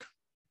pork.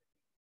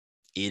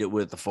 Eat it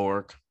with the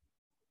fork.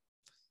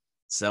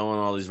 Selling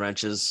all these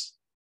wrenches.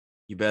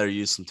 You better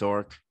use some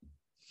torque.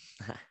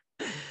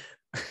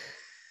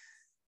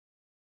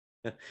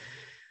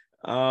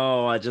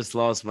 Oh, I just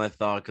lost my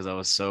thought because I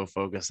was so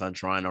focused on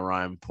trying to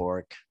rhyme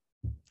pork.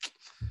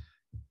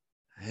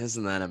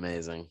 Isn't that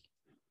amazing?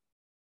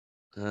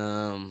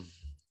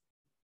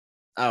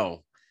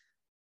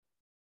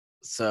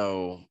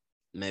 So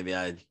maybe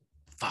I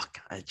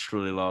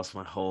truly lost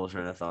my whole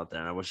train of thought there.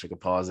 And I wish I could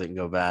pause it and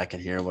go back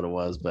and hear what it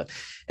was. But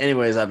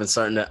anyways, I've been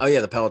starting to,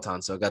 the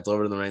Peloton. So I got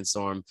delivered in the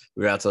rainstorm.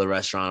 We were out to the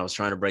restaurant. I was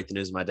trying to break the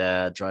news to my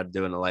dad, tried to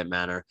do it in a light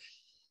manner.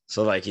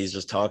 So like, he's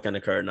just talking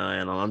to Kurt and I,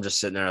 and I'm just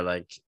sitting there,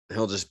 like,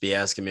 he'll just be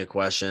asking me a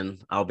question.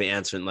 I'll be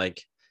answering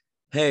like,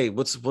 hey,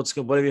 what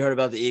have you heard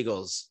about the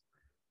Eagles?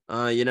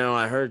 I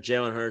heard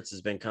Jalen Hurts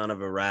has been kind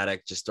of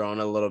erratic, just throwing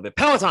a little bit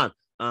Peloton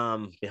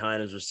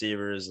behind his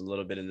receivers, a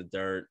little bit in the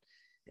dirt.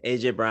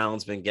 AJ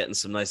Brown's been getting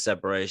some nice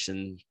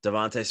separation.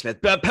 Devontae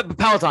Smith,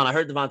 Peloton. I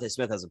heard Devontae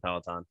Smith has a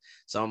Peloton.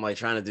 So I'm like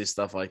trying to do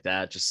stuff like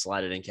that, just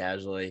slide it in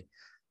casually.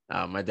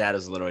 My dad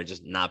is literally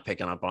just not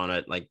picking up on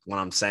it. Like when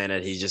I'm saying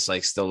it, he's just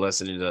like still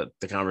listening to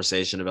the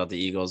conversation about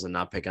the Eagles and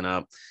not picking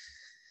up.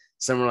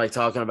 Some are like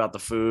talking about the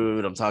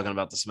food. I'm talking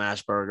about the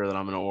smash burger that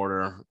I'm going to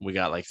order. We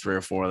got like 3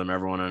 or 4 of them.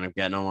 Everyone ended up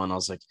getting one. I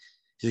was like,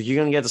 he's like, you're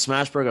going to get the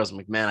smash burger? I was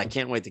like, man, I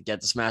can't wait to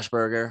get the smash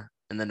burger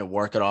and then to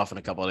work it off in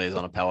a couple of days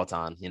on a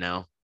Peloton,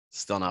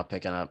 still not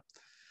picking up.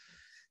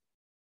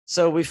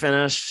 So we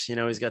finished,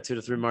 he's got 2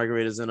 to 3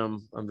 margaritas in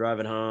him. I'm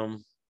driving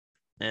home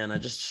and I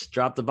just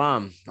dropped the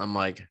bomb. I'm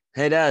like,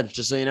 hey dad,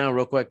 just so you know,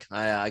 real quick,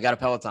 I got a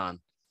Peloton.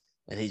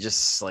 And he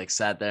just like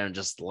sat there and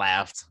just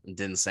laughed and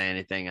didn't say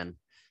anything. And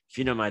if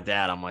you know my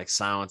dad, I'm like,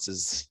 silence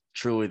is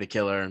truly the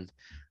killer. And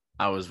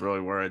I was really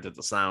worried that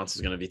the silence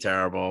was going to be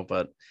terrible.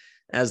 But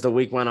as the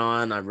week went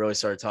on, I really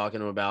started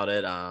talking to him about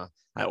it. I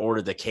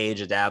ordered the cage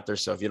adapter.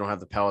 So if you don't have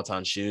the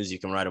Peloton shoes, you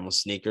can ride them with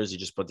sneakers. You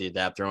just put the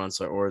adapter on.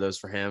 So I ordered those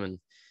for him. And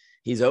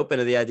he's open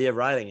to the idea of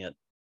riding it,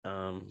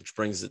 which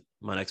brings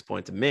my next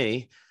point to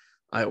me.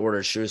 I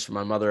ordered shoes for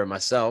my mother and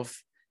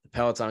myself. The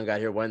Peloton got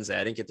here Wednesday.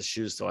 I didn't get the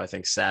shoes till I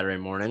think Saturday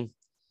morning.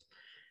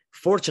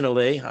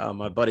 Fortunately,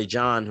 my buddy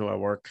John, who I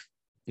work,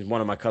 he's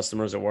one of my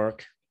customers at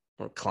work,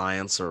 or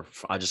clients, or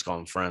I just call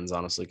him friends,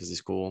 honestly, because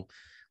he's cool.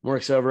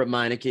 Works over at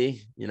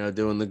Meineke,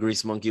 doing the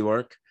grease monkey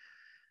work.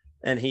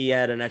 And he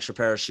had an extra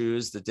pair of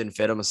shoes that didn't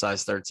fit him, a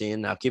size 13.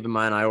 Now, keep in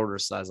mind, I ordered a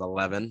size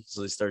 11.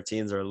 So these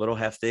 13s are a little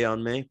hefty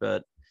on me.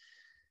 But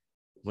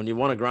when you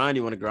want to grind,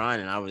 you want to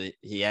grind. And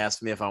he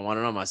asked me if I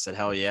wanted them. I said,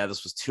 hell yeah.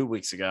 This was 2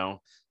 weeks ago.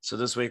 So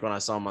this week when I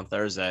saw him on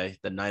Thursday,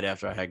 the night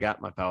after I had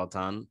got my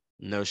Peloton,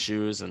 no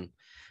shoes. And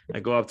I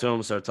go up to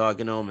him, start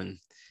talking to him, and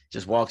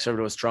just walks over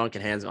to his trunk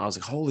and hands him. I was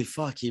like, holy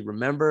fuck, he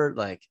remembered.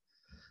 Like,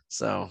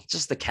 so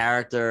just the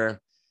character.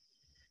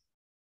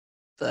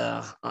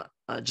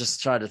 I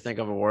just tried to think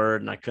of a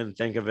word and I couldn't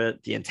think of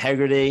it. The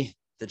integrity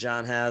that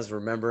John has,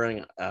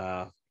 remembering.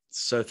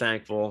 So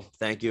thankful.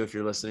 Thank you if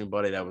you're listening,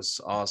 buddy. That was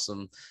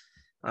awesome.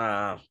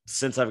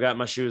 Since I've got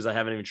my shoes, I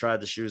haven't even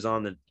tried the shoes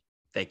on that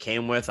they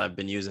came with. I've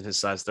been using his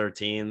size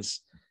 13s.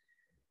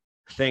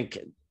 I think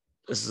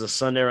this is a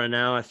Sunday right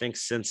now. I think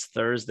since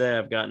Thursday,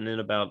 I've gotten in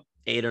about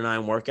 8 or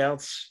 9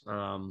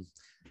 workouts,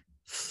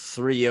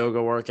 3 yoga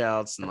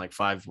workouts and like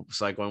 5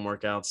 cycling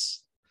workouts.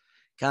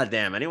 God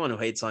damn, anyone who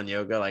hates on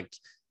yoga, like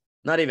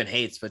not even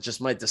hates, but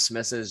just might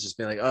dismiss it as just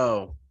being like,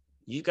 oh,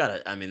 you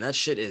gotta, I mean, that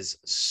shit is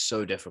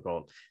so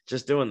difficult.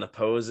 Just doing the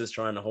poses,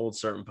 trying to hold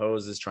certain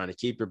poses, trying to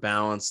keep your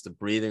balance, the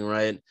breathing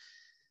right.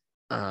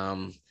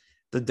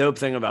 The dope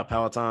thing about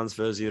Pelotons,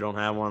 for those of you who don't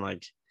have one,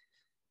 like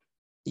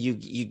you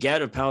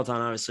get a Peloton,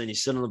 obviously, and you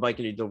sit on the bike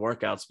and you do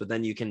workouts, but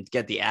then you can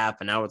get the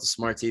app. And now with the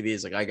smart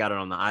TVs, like I got it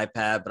on the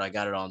iPad, but I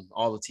got it on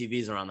all the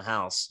TVs around the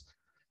house.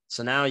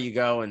 So now you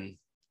go and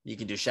you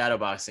can do shadow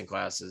boxing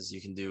classes,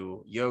 you can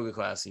do yoga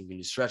classes, you can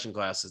do stretching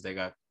classes. They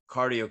got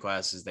cardio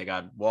classes, they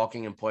got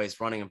walking in place,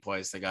 running in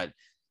place, they got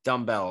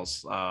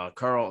dumbbells,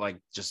 curl, like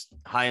just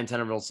high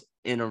intensity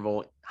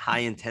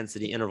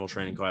interval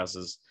training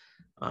classes.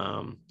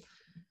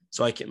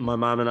 So my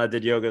mom and I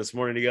did yoga this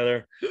morning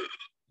together.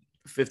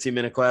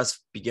 15-minute class,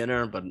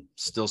 beginner, but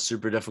still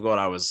super difficult.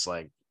 I was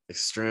like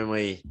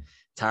extremely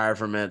tired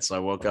from it. So I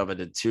woke up, I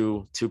did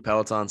two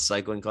Peloton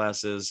cycling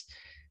classes,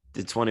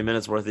 did 20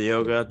 minutes worth of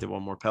yoga, did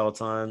 1 more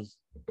Peloton.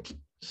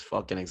 Just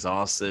fucking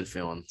exhausted,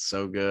 feeling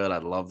so good. I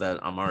love that.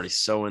 I'm already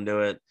so into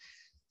it.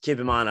 Keep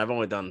in mind, I've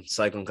only done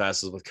cycling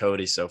classes with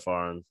Cody so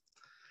far. And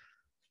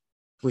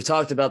we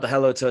talked about the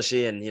Hello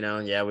Tushy, and,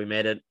 we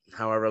made it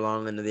however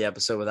long into the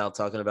episode without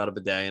talking about a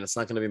bidet, and it's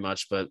not going to be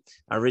much, but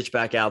I reached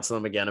back out to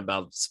them again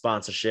about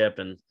sponsorship,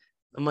 and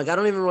I'm like, I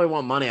don't even really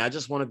want money. I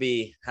just want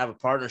to have a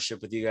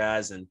partnership with you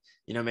guys, and,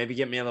 maybe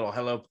get me a little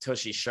Hello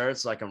Tushy shirt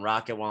so I can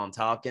rock it while I'm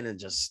talking and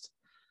just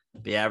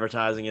be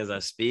advertising as I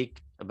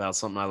speak about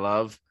something I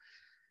love.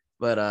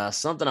 But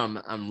something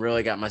I'm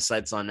really got my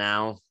sights on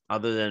now,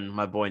 other than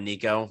my boy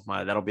Nico,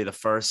 that'll be the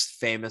first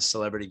famous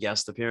celebrity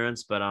guest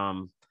appearance, but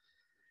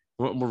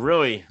we're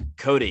really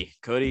Cody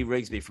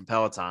Rigsby from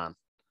Peloton.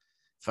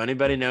 If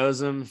anybody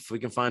knows him, if we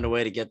can find a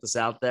way to get this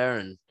out there,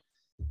 and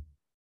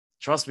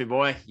trust me,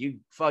 boy, you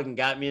fucking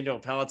got me into a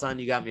Peloton.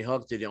 You got me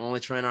hooked. You're the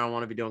only trainer I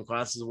want to be doing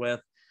classes with.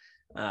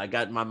 I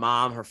got my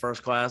mom, her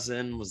first class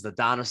in was the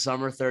Donna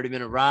Summer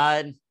 30-minute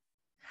ride.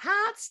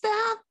 Hot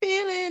stuff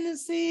feeling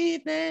this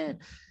evening.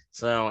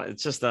 So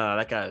it's just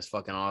that guy is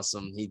fucking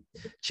awesome. He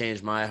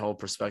changed my whole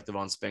perspective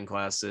on spin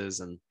classes,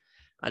 and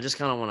I just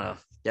kind of want to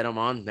get him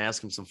on and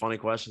ask him some funny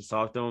questions,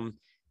 talk to him,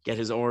 get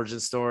his origin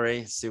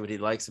story, see what he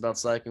likes about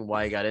cycling,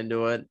 why he got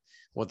into it,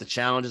 what the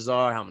challenges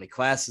are, how many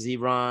classes he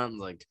runs,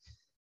 like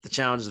the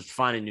challenges of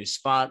finding a new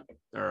spot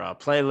or a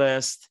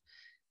playlist,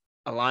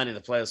 aligning the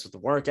playlist with the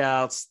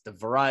workouts, the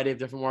variety of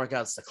different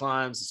workouts, the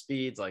climbs, the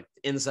speeds, like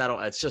in the saddle.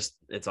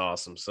 It's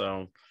awesome.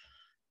 So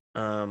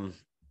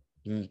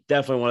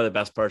definitely one of the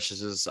best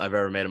purchases I've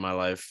ever made in my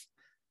life.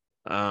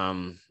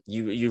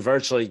 You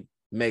virtually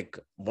make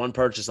one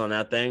purchase on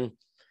that thing,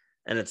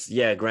 and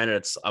granted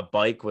it's a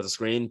bike with a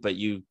screen, but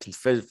you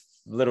can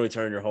literally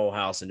turn your whole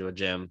house into a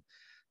gym.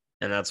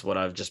 And that's what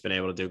I've just been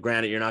able to do.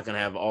 Granted, you're not going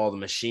to have all the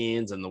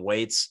machines and the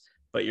weights,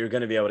 but you're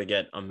going to be able to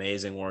get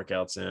amazing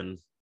workouts in.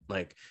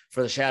 Like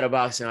for the shadow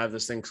boxing, I have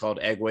this thing called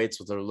egg weights,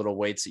 with the little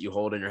weights that you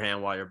hold in your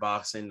hand while you're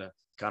boxing to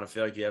kind of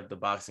feel like you have the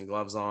boxing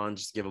gloves on,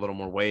 just give a little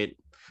more weight,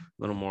 a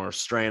little more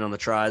strain on the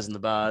tries and the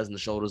buys and the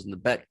shoulders and the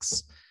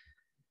backs.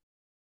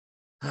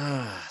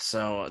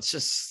 So it's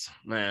just,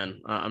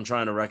 man, I'm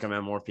trying to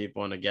recommend more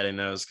people into getting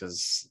those,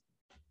 because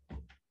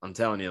I'm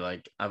telling you,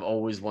 like, I've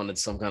always wanted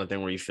some kind of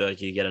thing where you feel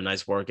like you get a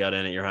nice workout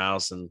in at your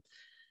house. And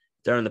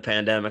during the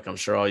pandemic, I'm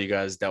sure all you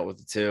guys dealt with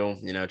it too,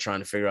 trying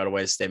to figure out a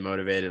way to stay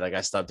motivated. Like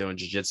I stopped doing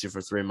jiu-jitsu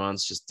for 3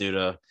 months just due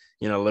to,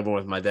 living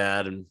with my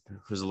dad, and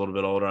who's a little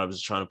bit older. I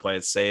was trying to play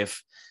it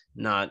safe,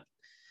 not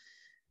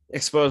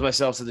expose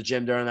myself to the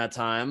gym during that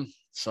time.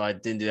 So I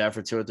didn't do that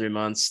for 2 or 3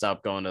 months,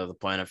 stopped going to the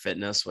Planet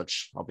Fitness,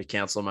 which I'll be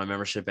canceling my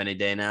membership any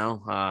day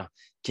now.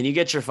 Can you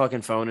get your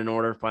fucking phone in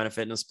order, Planet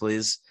Fitness,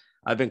 please?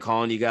 I've been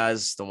calling you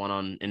guys, the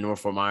one in North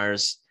Fort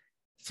Myers,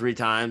 3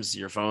 times.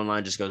 Your phone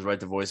line just goes right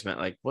to voicemail.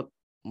 Like, what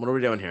are we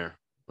doing here?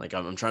 Like,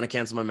 I'm trying to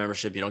cancel my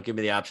membership. You don't give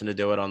me the option to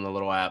do it on the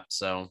little app.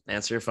 So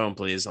answer your phone,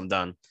 please. I'm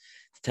done.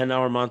 It's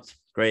 $10 a month.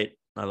 Great.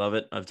 I love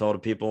it. I've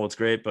told people it's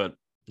great, but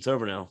it's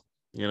over now,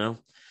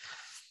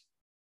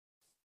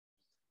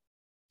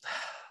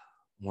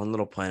 One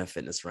little Planet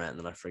Fitness rant, and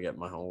then I forget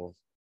the whole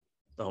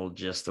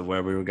gist of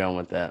where we were going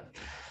with that.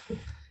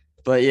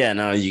 But yeah,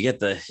 no, you get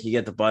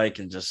the bike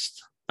and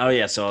just, oh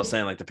yeah. So I was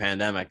saying, like, the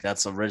pandemic,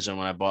 that's originally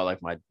when I bought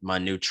like my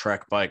new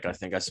Trek bike. I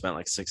think I spent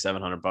like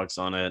 $600-700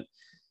 on it.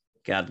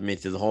 Got me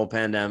through the whole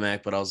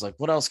pandemic, but I was like,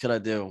 what else could I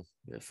do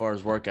as far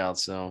as workouts?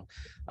 So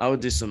I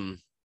would do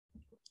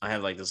I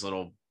have like this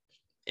little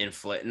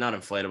not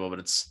inflatable, but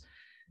it's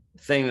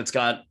thing it's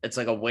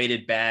like a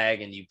weighted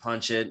bag and you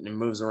punch it and it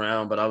moves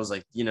around. But I was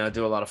like,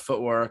 do a lot of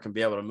footwork and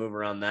be able to move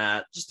around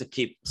that just to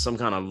keep some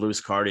kind of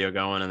loose cardio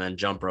going, and then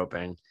jump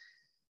roping.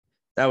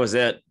 That was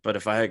it. But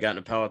if I had gotten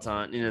a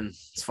Peloton,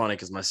 it's funny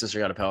because my sister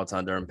got a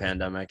Peloton during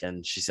pandemic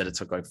and she said it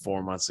took like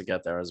 4 months to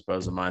get there as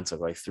opposed to mine took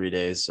like 3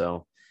 days.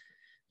 So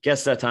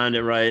guess that timed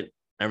it right.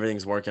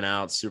 Everything's working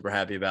out. Super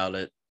happy about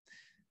it.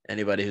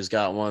 Anybody who's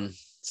got one,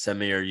 send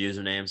me your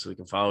username so we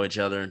can follow each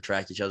other and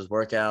track each other's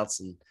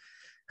workouts and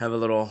have a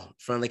little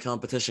friendly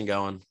competition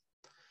going.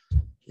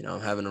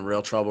 I'm having a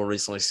real trouble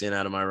recently seeing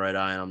out of my right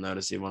eye, and I'm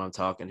noticing when I'm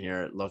talking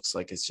here, it looks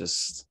like it's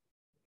just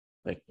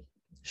like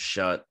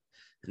shut.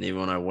 And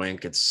even when I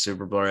wink, it's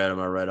super blurry out of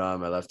my right eye.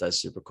 My left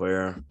eye's super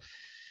clear.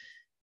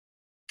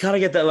 Gotta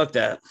get that looked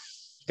at.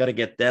 Gotta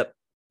get that.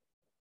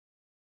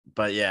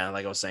 But yeah,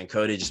 like I was saying,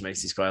 Cody just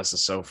makes these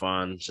classes so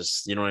fun.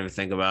 Just, you don't even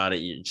think about it.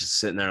 You're just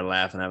sitting there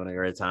laughing, having a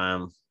great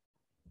time.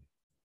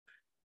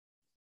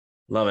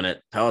 Loving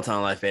it.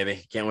 Peloton life,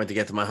 baby. Can't wait to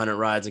get to my 100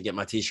 rides and get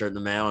my t-shirt in the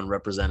mail and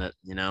represent it,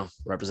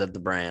 represent the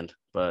brand.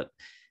 But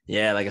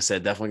yeah, like I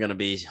said, definitely going to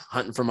be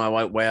hunting for my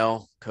white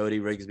whale. Cody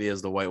Rigsby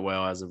is the white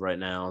whale as of right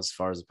now, as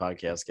far as the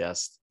podcast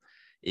guest,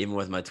 even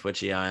with my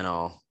twitchy eye and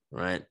all,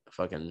 right?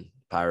 Fucking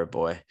pirate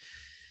boy.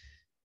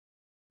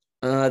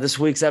 This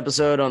week's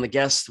episode on the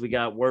guest, we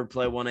got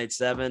Wordplay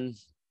 187,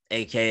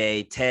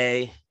 aka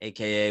Tay,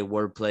 aka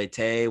Wordplay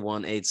Tay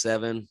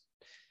 187.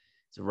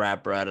 It's a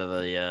rapper out of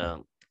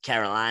the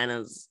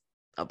Carolinas,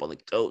 up on the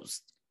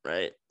coast,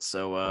 right?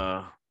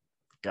 So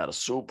got a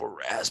super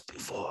raspy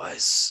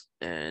voice,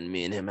 and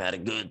me and him had a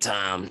good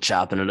time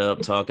chopping it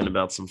up, talking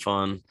about some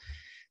fun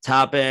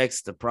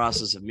topics, the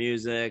process of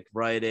music,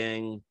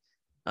 writing,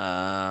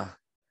 my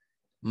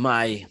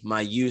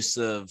use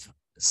of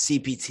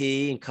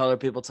CPT and color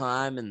people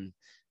time, and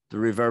the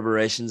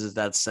reverberations as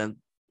that's sent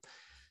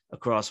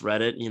across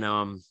Reddit.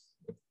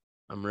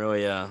 I'm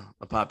really a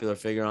popular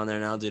figure on there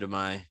now due to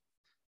my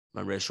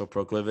racial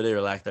proclivity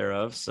or lack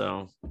thereof.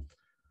 So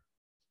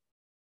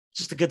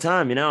just a good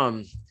time.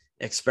 I'm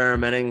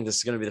experimenting. This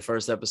is going to be the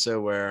first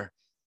episode where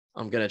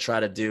I'm going to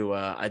try to do,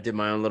 I did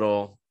my own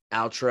little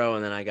outro,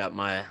 and then I got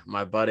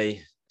my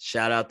buddy,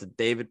 shout out to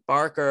David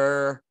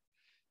Barker.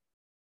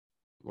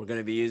 We're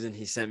going to be using,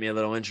 he sent me a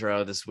little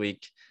intro this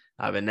week.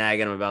 I've been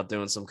nagging him about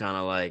doing some kind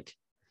of like,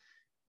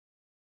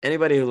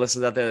 anybody who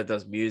listens out there that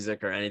does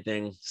music or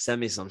anything,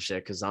 send me some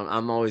shit. Cause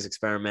I'm always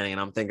experimenting,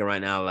 and I'm thinking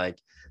right now, like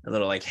a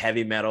little like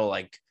heavy metal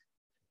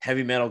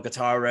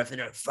guitar riff and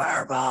then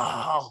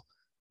fireball,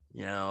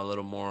 a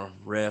little more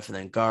riff and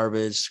then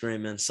garbage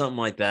screaming, something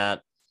like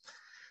that.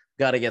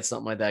 Got to get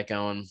something like that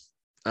going.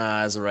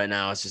 As of right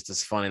now, it's just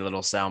this funny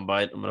little sound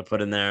bite I'm going to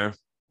put in there.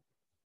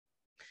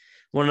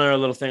 One other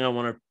little thing I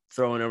want to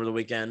throw in over the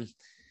weekend.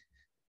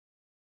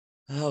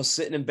 I was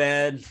sitting in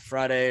bed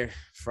Friday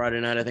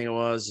night, I think it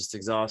was, just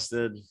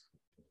exhausted,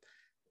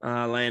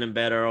 laying in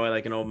bed early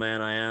like an old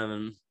man I am.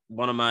 And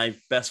one of my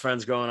best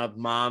friends growing up,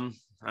 mom,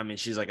 I mean,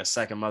 she's like a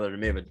second mother to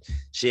me, but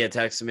she had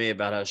texted me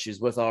about how she's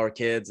with all her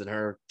kids, and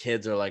her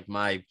kids are like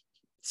my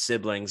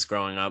siblings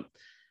growing up.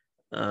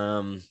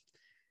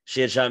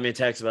 She had shot me a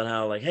text about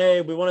how like, hey,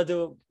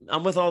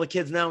 I'm with all the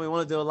kids now. We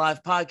want to do a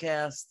live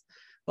podcast,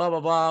 blah, blah,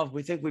 blah.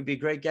 We think we'd be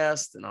great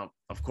guests. And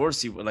of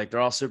course you would, like,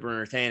 they're all super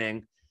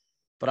entertaining.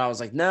 But I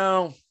was like,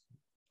 no,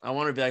 I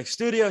want to be like,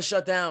 studio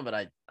shut down.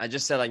 But I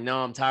just said like,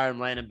 no, I'm tired. I'm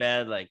laying in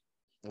bed. Like,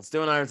 let's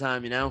do another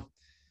time,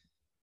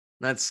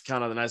 That's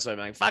kind of the nice way of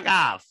being like, fuck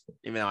off.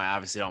 Even though I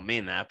obviously don't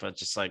mean that, but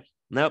just like,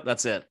 nope,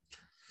 that's it.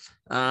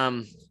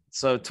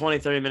 So 20,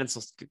 30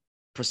 minutes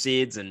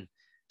proceeds, and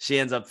she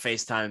ends up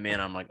FaceTiming me,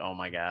 and I'm like, oh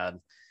my God.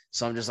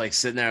 So I'm just like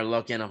sitting there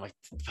looking. I'm like,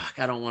 fuck,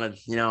 I don't want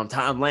to,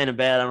 I'm laying in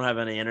bed. I don't have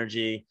any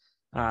energy.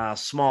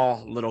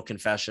 Small little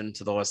confession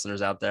to the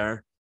listeners out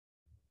there.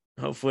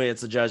 Hopefully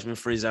it's a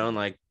judgment-free zone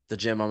like the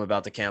gym I'm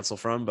about to cancel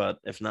from. But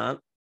if not,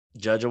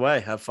 judge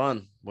away. Have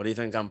fun. What do you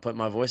think I'm putting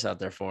my voice out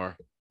there for?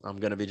 I'm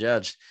going to be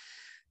judged.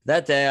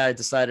 That day I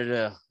decided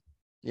to,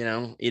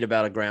 eat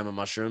about a gram of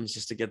mushrooms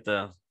just to get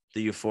the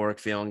euphoric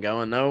feeling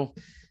going.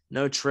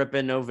 No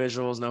tripping, no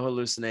visuals, no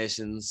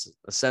hallucinations.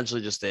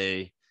 Essentially just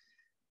a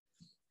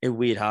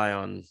weed high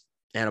on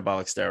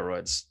anabolic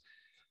steroids.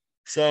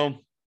 So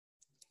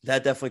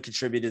that definitely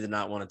contributed to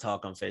not want to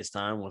talk on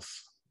FaceTime with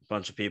a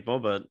bunch of people,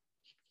 but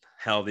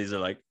hell, these are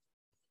like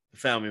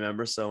family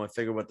members. So I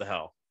figured, what the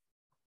hell?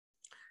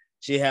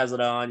 She has it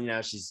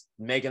on, she's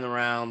making the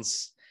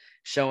rounds,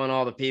 showing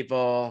all the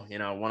people.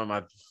 One of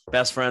my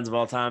best friends of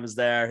all time is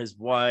there, his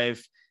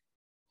wife,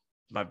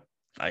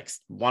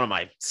 one of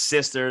my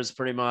sisters,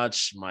 pretty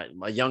much,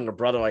 my younger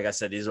brother. Like I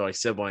said, these are like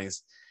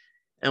siblings.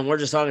 And we're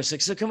just talking. She's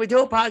like, so can we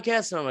do a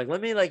podcast? And I'm like,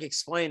 let me like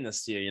explain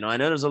this to you. I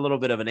know there's a little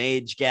bit of an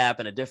age gap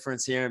and a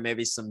difference here, and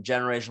maybe some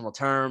generational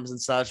terms and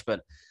such,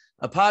 but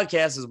a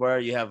podcast is where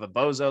you have a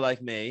bozo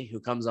like me who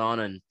comes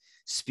on and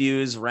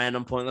spews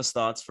random pointless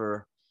thoughts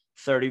for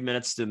 30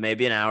 minutes to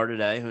maybe an hour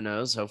today. Who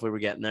knows? Hopefully we're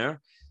getting there.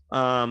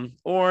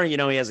 Or, he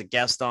has a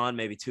guest on,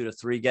 maybe 2 to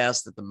 3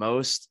 guests at the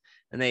most,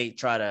 and they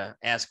try to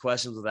ask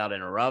questions without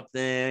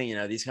interrupting,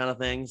 these kind of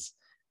things.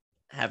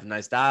 have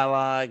nice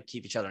dialogue,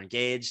 keep each other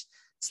engaged.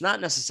 It's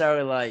not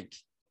necessarily like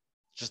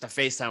just a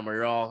FaceTime where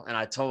you're all, and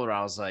I told her,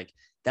 I was like,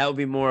 that would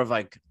be more of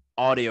like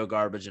audio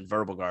garbage and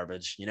verbal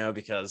garbage,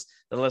 because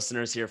the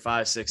listeners hear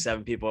 5, 6,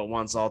 7 people at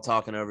once all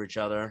talking over each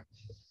other.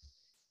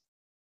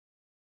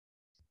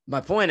 My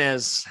point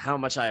is how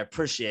much I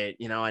appreciate,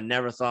 I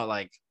never thought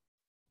like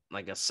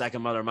a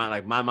second mother of mine,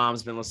 like my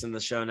mom's been listening to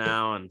the show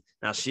now, and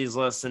now she's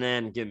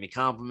listening and giving me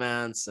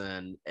compliments.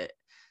 And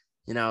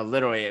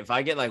literally, if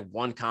I get like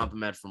one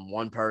compliment from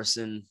one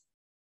person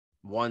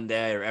one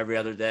day or every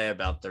other day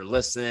about their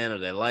listening or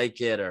they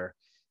like it, or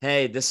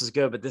hey, this is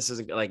good, but this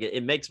isn't, like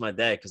it makes my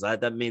day, because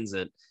that means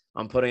that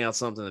I'm putting out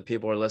something that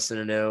people are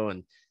listening to.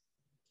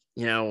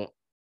 And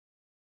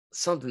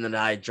something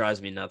that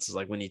drives me nuts is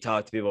like when you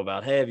talk to people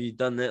about, hey, have you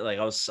done that? Like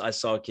I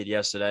saw a kid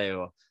yesterday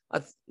who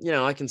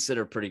I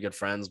consider pretty good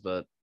friends,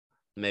 but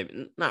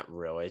maybe not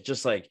really.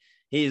 Just like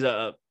he's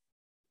an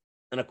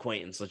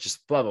acquaintance, let's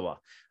just blah blah blah.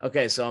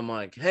 Okay, so I'm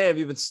like, hey, have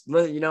you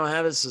been, I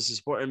have this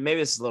support, and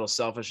maybe it's a little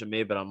selfish of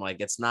me, but I'm like,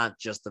 it's not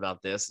just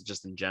about this, it's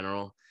just in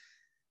general.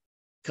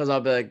 Because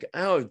I'll be like,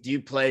 oh, do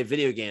you play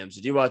video games?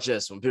 Do you watch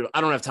this? When people, I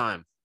don't have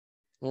time.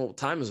 Well,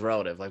 time is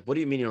relative. Like, what do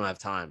you mean you don't have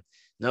time?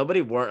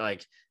 Nobody worked.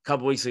 Like a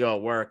couple weeks ago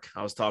at work,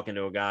 I was talking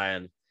to a guy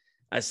and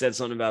I said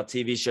something about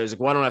TV shows.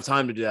 Like, well, I don't have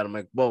time to do that. I'm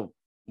like, well,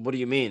 what do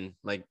you mean?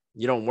 Like,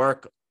 you don't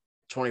work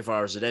 24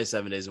 hours a day,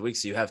 7 days a week,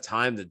 so you have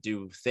time to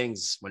do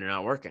things when you're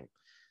not working.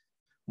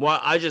 Well,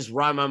 I just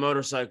ride my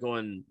motorcycle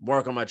and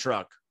work on my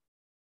truck.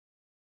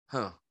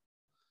 Huh.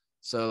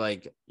 So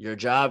like your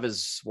job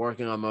is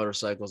working on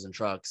motorcycles and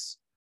trucks,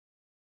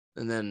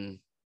 and then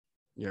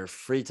your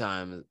free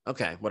time.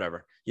 Okay,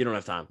 whatever. You don't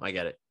have time. I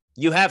get it.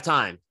 You have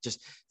time.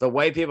 Just the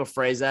way people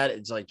phrase that,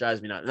 it's like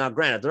drives me nuts. Now,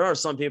 granted, there are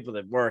some people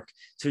that work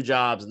 2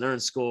 jobs and they're in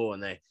school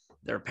and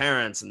they're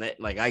parents, and they,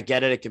 like, I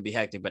get it. It can be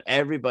hectic, but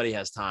everybody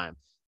has time.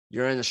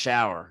 You're in the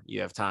shower,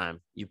 you have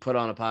time. You put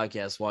on a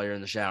podcast while you're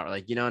in the shower.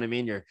 Like, you know what I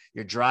mean?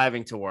 You're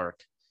driving to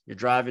work. You're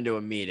driving to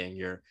a meeting.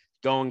 You're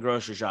going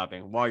grocery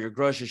shopping. While you're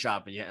grocery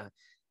shopping, yeah.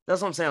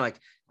 That's what I'm saying. Like,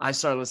 I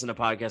started listening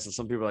to podcasts and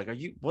some people are like, are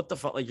you, what the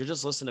fuck? Like, you're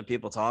just listening to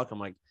people talk. I'm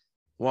like,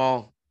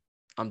 well,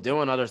 I'm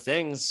doing other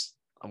things.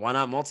 Why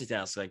not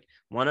multitask? Like,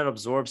 why not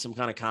absorb some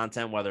kind of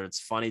content, whether it's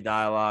funny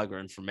dialogue or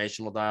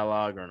informational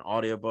dialogue or an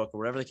audiobook or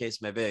whatever the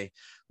case may be?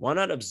 Why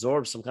not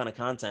absorb some kind of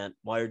content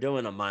while you're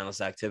doing a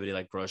mindless activity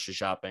like grocery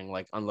shopping,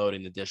 like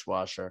unloading the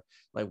dishwasher,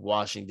 like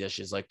washing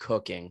dishes, like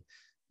cooking?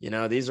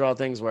 These are all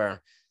things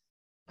where,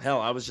 hell,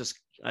 I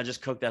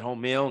just cooked that whole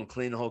meal and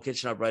cleaned the whole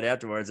kitchen up right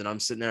afterwards. And I'm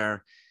sitting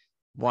there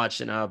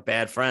watching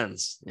Bad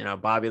Friends,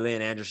 Bobby Lee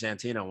and Andrew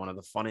Santino, one of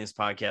the funniest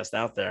podcasts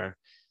out there.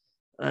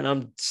 And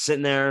I'm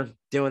sitting there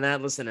doing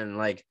that, listening,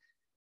 like,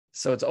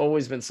 so it's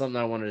always been something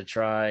I wanted to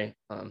try.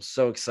 I'm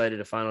so excited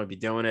to finally be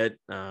doing it.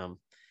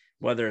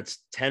 Whether it's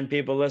 10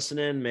 people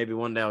listening, maybe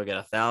one day I'll get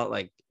 1,000.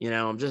 Like,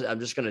 I'm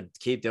just going to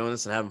keep doing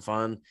this and having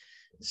fun.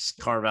 Just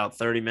carve out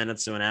 30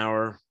 minutes to an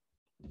hour,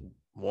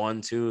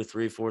 1, 2,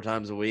 3, 4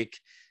 times a week,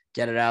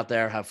 get it out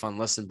there, have fun,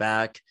 listen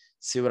back,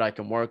 see what I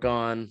can work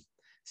on,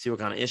 see what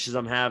kind of issues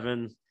I'm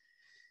having,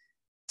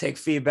 take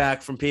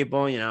feedback from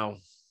people,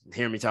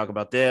 hear me talk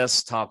about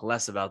this, talk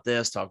less about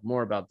this, talk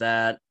more about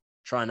that,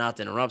 try not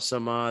to interrupt so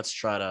much,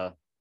 try to,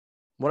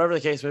 whatever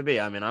the case may be.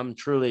 I mean, I'm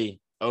truly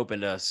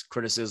open to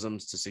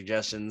criticisms, to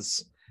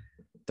suggestions.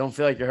 Don't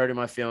feel like you're hurting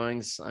my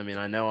feelings. I mean,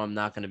 I know I'm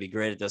not going to be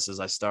great at this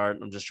as I start.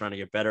 I'm just trying to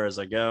get better as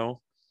I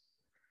go.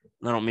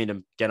 I don't mean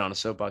to get on a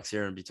soapbox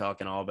here and be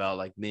talking all about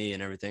like me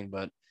and everything,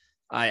 but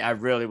I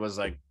really was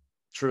like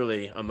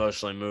truly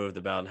emotionally moved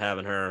about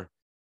having her.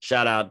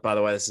 Shout out, by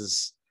the way,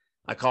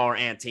 I call her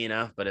Aunt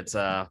Tina, but it's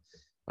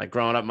like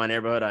growing up in my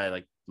neighborhood, I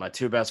like my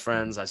 2 best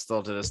friends. I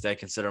still to this day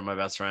consider my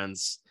best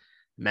friends,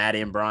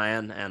 Maddie and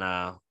Brian.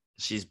 And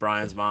she's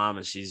Brian's mom,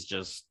 and she's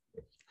just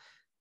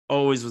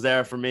always was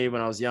there for me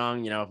when I was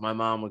young. If my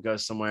mom would go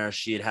somewhere,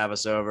 she'd have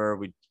us over.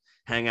 We'd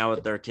hang out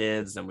with their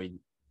kids, and we'd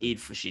eat.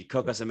 She'd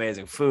cook us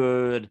amazing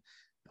food.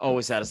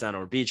 Always had us down to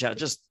her beach house.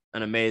 Just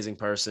an amazing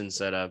person.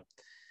 So to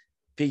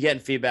be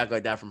getting feedback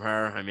like that from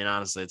her, I mean,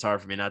 honestly, it's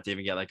hard for me not to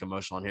even get like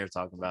emotional on here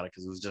talking about it,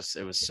 because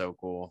it was so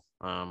cool.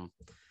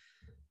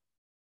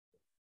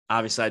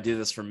 Obviously I do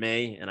this for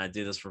me and I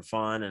do this for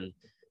fun, and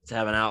to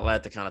have an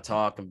outlet to kind of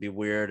talk and be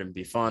weird and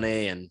be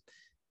funny and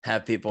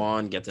have people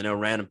on, get to know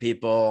random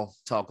people,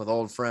 talk with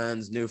old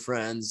friends, new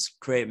friends,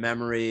 create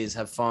memories,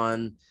 have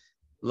fun,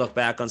 look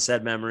back on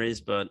said memories.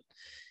 But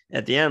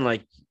at the end,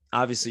 like,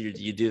 obviously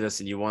you do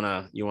this and you want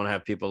to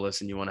have people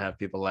listen. You want to have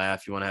people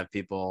laugh. You want to have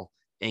people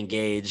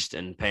engaged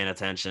and paying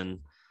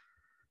attention.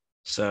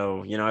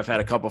 So, I've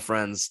had a couple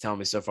friends tell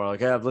me so far, like,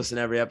 hey, I've listened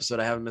to every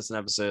episode. I haven't missed an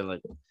episode.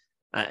 Like,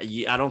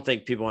 I don't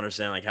think people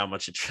understand like how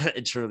much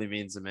it truly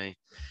means to me.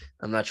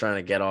 I'm not trying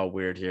to get all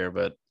weird here,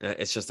 but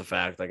it's just a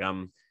fact. Like,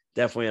 I'm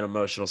definitely an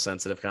emotional,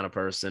 sensitive kind of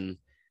person,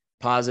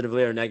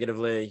 positively or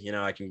negatively.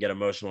 I can get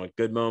emotional at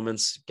good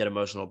moments, get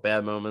emotional at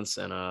bad moments.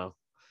 And,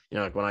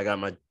 like when I got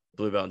my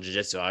blue belt in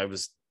jiu-jitsu, I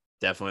was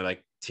definitely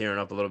like tearing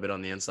up a little bit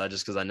on the inside,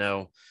 just because I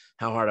know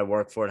how hard I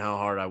worked for it,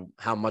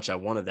 how much I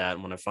wanted that.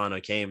 And when I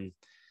finally came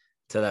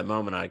to that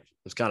moment, I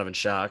was kind of in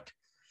shock.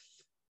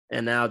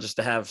 And now just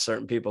to have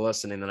certain people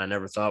listening that I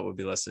never thought would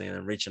be listening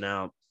and reaching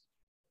out,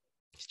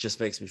 it just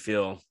makes me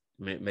feel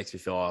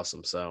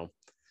awesome. So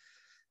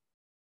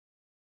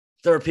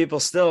there are people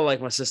still like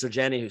my sister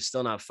Jenny who's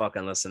still not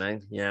fucking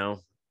listening. You know,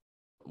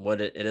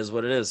 it is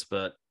what it is.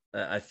 But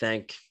I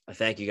thank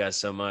you guys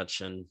so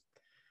much. And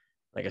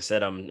like I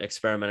said, I'm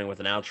experimenting with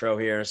an outro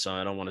here, so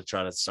I don't want to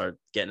try to start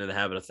getting in the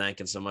habit of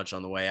thanking so much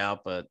on the way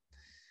out. But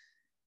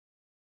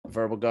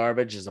Verbal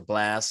Garbage is a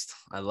blast.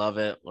 I love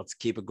it. Let's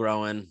keep it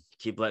growing.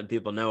 Keep letting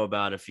people know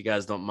about it. If you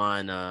guys don't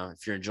mind,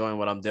 if you're enjoying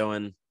what I'm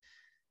doing,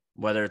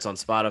 whether it's on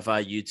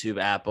Spotify,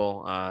 YouTube,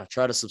 Apple,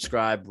 try to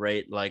subscribe,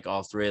 rate, like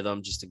all three of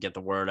them just to get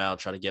the word out,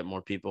 try to get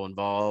more people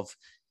involved.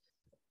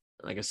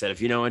 Like I said,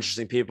 if you know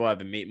interesting people, I've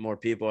been meeting more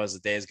people as the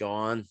days go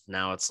on.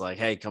 Now it's like,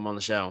 hey, come on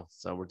the show.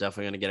 So we're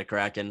definitely going to get it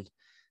cracking.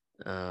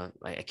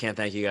 I can't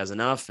thank you guys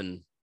enough,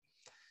 and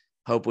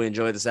hope we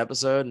enjoyed this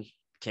episode.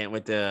 Can't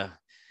wait to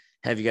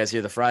have you guys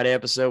hear the Friday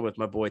episode with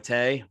my boy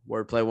Tay,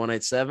 Wordplay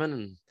 187,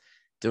 and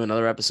do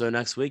another episode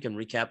next week and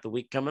recap the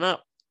week coming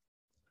up.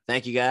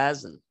 Thank you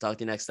guys, and talk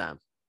to you next time.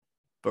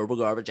 Verbal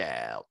Garbage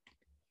out.